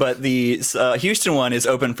closed, but the Houston one is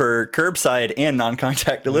open for curbside and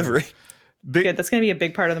non-contact delivery. Good. That's going to be a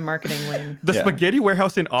big part of the marketing win. The Spaghetti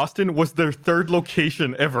Warehouse in Austin was their 3rd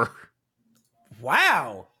location ever.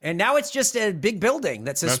 Wow. And now it's just a big building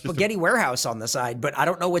that says Spaghetti Warehouse on the side, but I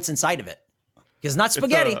don't know what's inside of it. Because not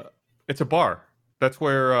spaghetti. It's a bar. That's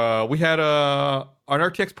where we had an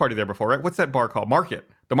RTX party there before, right? What's that bar called?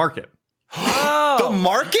 The Market. The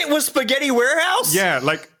Market was Spaghetti Warehouse? Yeah,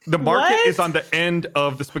 like the Market is on the end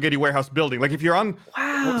of the Spaghetti Warehouse building. Like if you're on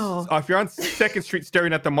if you're on 2nd Street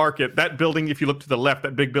staring at the Market, that building, if you look to the left,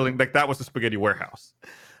 that big building, like that was the Spaghetti Warehouse.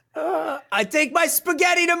 I take my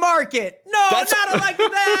spaghetti to market. No, not like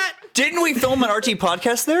that. Didn't we film an RT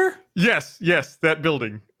podcast there? Yes, that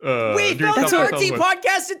building. We filmed an RT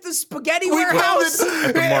podcast at the Spaghetti Warehouse.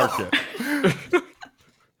 At the Market.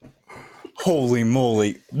 Holy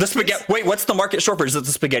moly. The spaghetti. Wait, what's the Market short for? Is it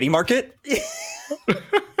the Spaghetti Market?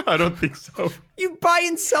 I don't think so. You buy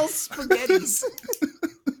and sell spaghettis.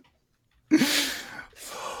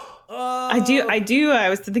 I do. I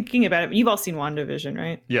was thinking about it. You've all seen WandaVision,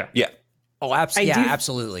 right? Yeah. Oh,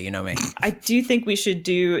 absolutely. You know me. I do think we should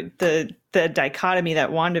do the dichotomy that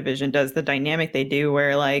WandaVision does, the dynamic they do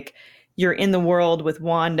where like you're in the world with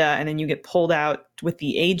Wanda and then you get pulled out with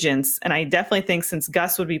the agents. And I definitely think since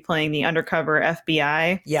Gus would be playing the undercover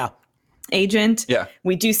FBI, agent. Yeah.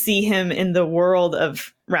 We do see him in the world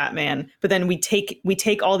of Ratman, but then we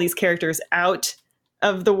take all these characters out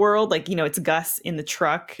of the world. Like, it's Gus in the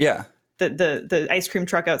truck. Yeah. The ice cream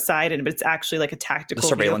truck outside, but it's actually like a tactical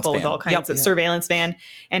surveillance vehicle with van. all kinds of surveillance van.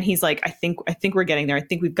 And he's like, I think we're getting there. I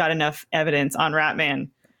think we've got enough evidence on Ratman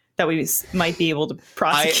that we might be able to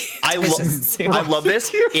prosecute. I love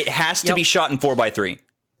this. It has to be shot in 4x3.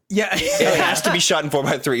 Yeah. It has to be shot in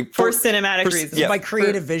 4x3 for cinematic reasons. My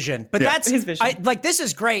creative vision. But that's his vision. This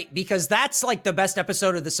is great because that's like the best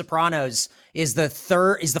episode of The Sopranos is the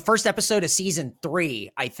first episode of season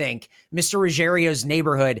 3, I think, Mr. Ruggiero's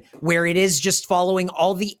Neighborhood, where it is just following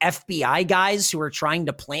all the FBI guys who are trying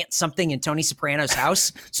to plant something in Tony Soprano's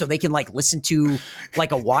house so they can like listen to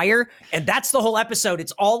like a wire. And that's the whole episode.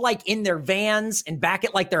 It's all like in their vans and back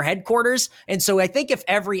at like their headquarters. And so I think if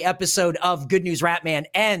every episode of Good News Ratman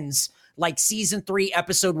ends like season 3,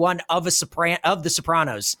 episode 1 of The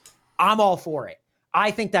Sopranos, I'm all for it.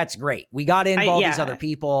 I think that's great. We got to involve these other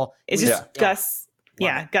people. It's just Gus.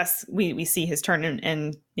 Yeah, Gus. We see his turn,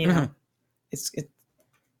 and it's we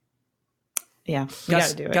got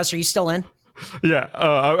to do it. Gus, are you still in? Yeah,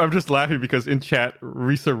 I'm just laughing because in chat,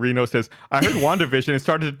 Risa Reno says, I heard WandaVision and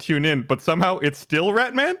started to tune in, but somehow it's still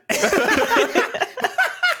Ratman?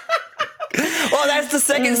 Oh, that's the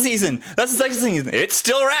second season. It's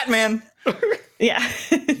still Ratman. Yeah.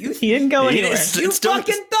 He didn't go anywhere. You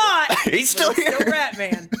fucking thought. He's still here. Still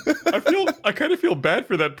Ratman. I kind of feel bad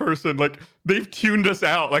for that person. Like, they've tuned us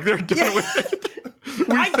out. Like, they're done with it.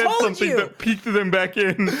 We said something that peeked them back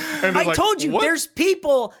in. And I told you, there's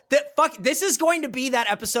people that this is going to be that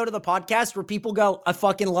episode of the podcast where people go, I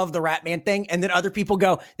fucking love the Ratman thing. And then other people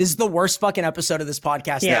go, this is the worst fucking episode of this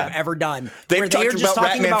podcast that I've ever done. They're just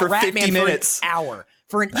talking about Ratman for 50 minutes.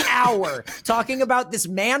 For an hour, talking about this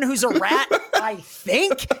man who's a rat. I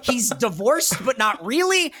think he's divorced, but not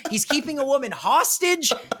really. He's keeping a woman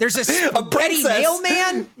hostage. There's a spaghetti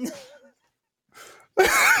mailman.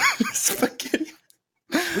 Spaghetti.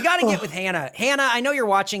 We got to get with Hannah. Hannah, I know you're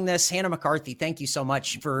watching this. Hannah McCarthy, thank you so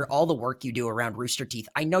much for all the work you do around Rooster Teeth.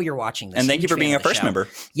 I know you're watching this. And thank you for being a first member.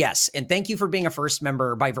 Yes, and thank you for being a first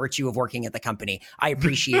member by virtue of working at the company. I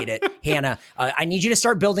appreciate it. Hannah, I need you to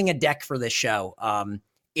start building a deck for this show.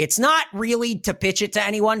 It's not really to pitch it to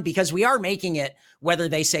anyone because we are making it whether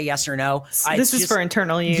they say yes or no. This is for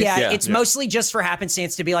internal use. Yeah, it's mostly just for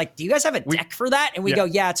happenstance to be like, do you guys have a deck for that? And we go,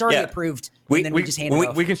 yeah, it's already approved. And then we just hand it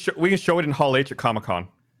off. We can show it in Hall H at Comic-Con.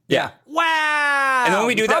 Yeah. Wow. And then when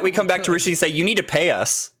we do that, we come back to Rooster and say, you need to pay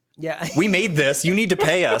us. Yeah. We made this. You need to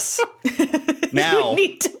pay us. Now. You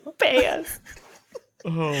need to pay us.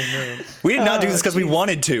 Oh, man. We did not do this because we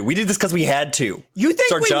wanted to. We did this because we had to. You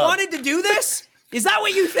think we wanted to do this? Is that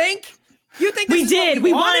what you think? You think we did?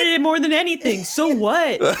 We wanted it more than anything. So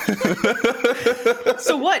what?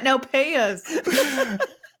 So what? Now pay us.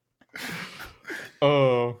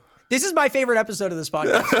 Oh. This is my favorite episode of this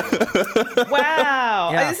podcast. Wow.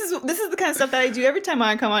 Yeah. This is the kind of stuff that I do every time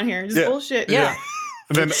I come on here. Just bullshit. Yeah.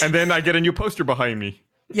 And then I get a new poster behind me.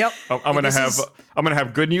 Yep. I'm gonna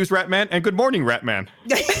have Good News Ratman and Good Morning Ratman.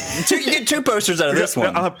 You get 2 posters out of this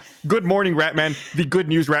one. I'll have Good Morning Ratman, the Good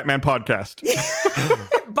News Ratman podcast.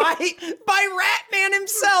 by Ratman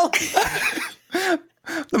himself.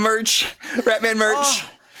 The merch, Ratman merch.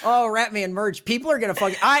 Oh, Ratman merch. People are gonna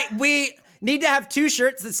we need to have 2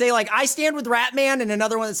 shirts that say like I stand with Ratman and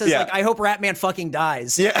another one that says like I hope Ratman fucking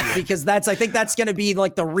dies. Yeah. Because I think that's gonna be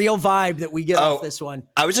like the real vibe that we get off this one.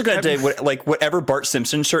 I was just gonna say whatever Bart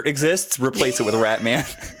Simpson shirt exists, replace it with Ratman.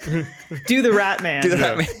 Do the Ratman. Do the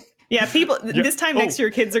Ratman. Yeah, people. This time next year,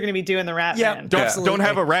 kids are going to be doing the Ratman. Yeah, Don't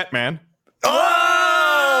have a Ratman.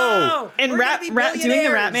 Oh! And doing the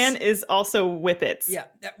Ratman is also Whippets. Yeah.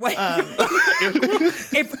 If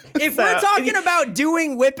we're talking about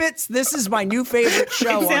doing Whippets, this is my new favorite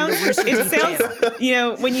show. It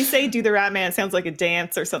sounds, when you say do the Ratman, it sounds like a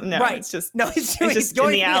dance or something. No, right. It's just it's in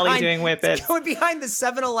the alley doing Whippets. It's going behind the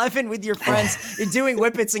 7-Eleven with your friends and doing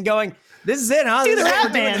Whippets and going, this is it, huh? Do the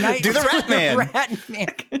Ratman. Do the Ratman.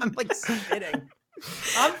 Ratman. I'm like spitting.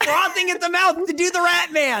 I'm frothing at the mouth to do the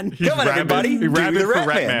Ratman. Come on, everybody. He rabid for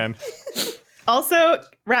Ratman. Also,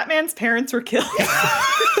 Ratman's parents were killed.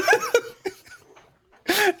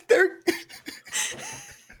 They're...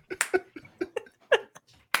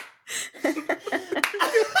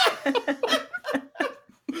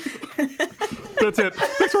 That's it.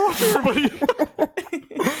 Thanks for watching, everybody.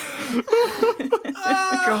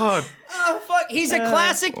 God. Oh, fuck. He's a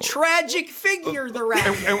classic tragic figure, the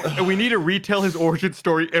Ratman. And we need to retell his origin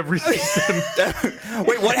story every season.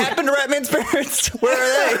 Wait, what happened to Ratman's parents? Where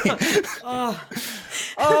are they? Oh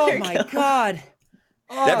my God.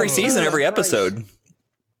 Every season, every episode.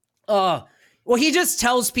 Well, he just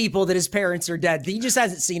tells people that his parents are dead. He just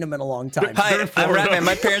hasn't seen them in a long time. Hi, I'm Ratman.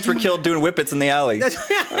 My parents were killed doing whippets in the alley. They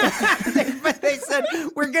said,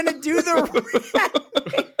 we're going to do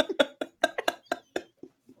the...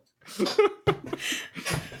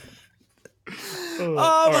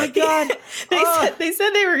 Oh my God. They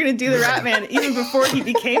said they were going to do the Rat Man even before he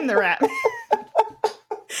became the Rat Man.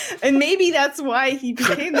 And maybe that's why he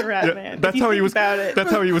became the Rat Man. That's how he was. About it.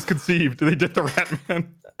 That's how he was conceived. They did the Rat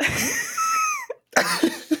Man.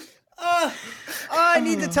 I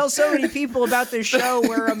need to tell so many people about this show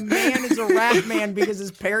where a man is a rat man because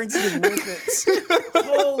his parents did whippets.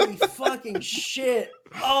 Holy fucking shit.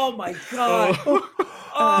 Oh my God. Oh,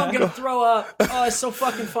 I'm going to throw up. Oh, it's so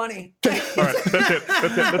fucking funny. All right, that's it.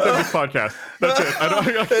 That's this podcast. That's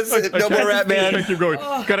it. That's it. No more Rat Man. Can't keep going.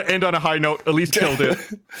 Got to end on a high note. Elise killed it.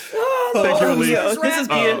 Thank you,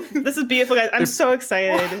 Elise. This is beautiful, guys. I'm so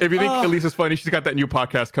excited. If you think Elise is funny, she's got that new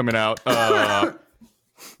podcast coming out.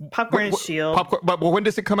 Popcorn and Shield. Popcorn, but when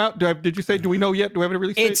does it come out? Did you say? Do we know yet? Do we have a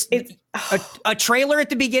release date? It's a trailer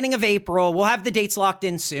at the beginning of April. We'll have the dates locked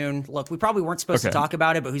in soon. Look, we probably weren't supposed to talk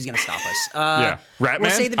about it, but who's going to stop us? Yeah, Ratman.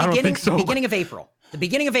 We'll say the I don't beginning, think so. beginning of April. The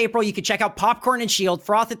beginning of April, you can check out Popcorn and Shield,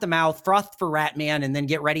 Froth at the Mouth, Froth for Ratman, and then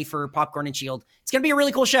get ready for Popcorn and Shield. It's going to be a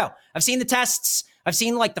really cool show. I've seen the tests. I've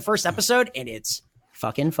seen like the first episode, and it's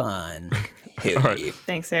fucking fun. Right.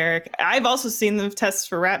 Thanks, Eric. I've also seen the tests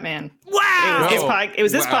for Ratman. Wow! It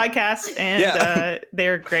was this podcast, and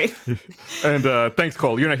they're great. And thanks,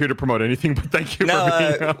 Cole. You're not here to promote anything, but thank you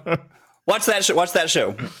for being on. Watch that show. Watch that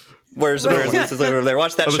show. Where's this over there?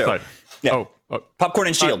 Watch that Other show. side. Yeah. Oh, Popcorn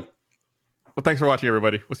and Shield. well, thanks for watching,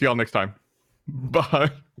 everybody. We'll see y'all next time.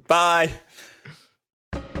 Bye. Bye.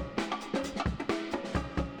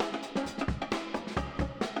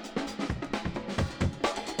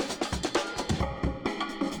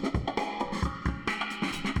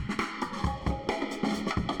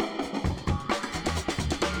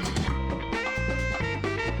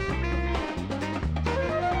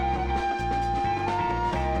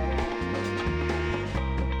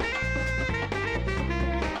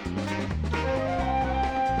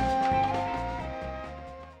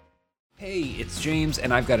 Hey, it's James,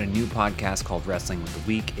 and I've got a new podcast called Wrestling with the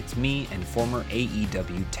Week. It's me and former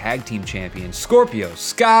AEW Tag Team Champion Scorpio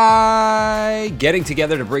Sky getting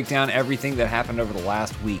together to break down everything that happened over the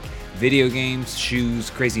last week. Video games,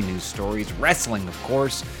 shoes, crazy news stories, wrestling, of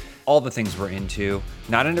course, all the things we're into.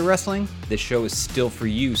 Not into wrestling? This show is still for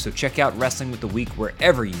you, so check out Wrestling with the Week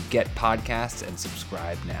wherever you get podcasts and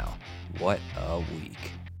subscribe now. What a week.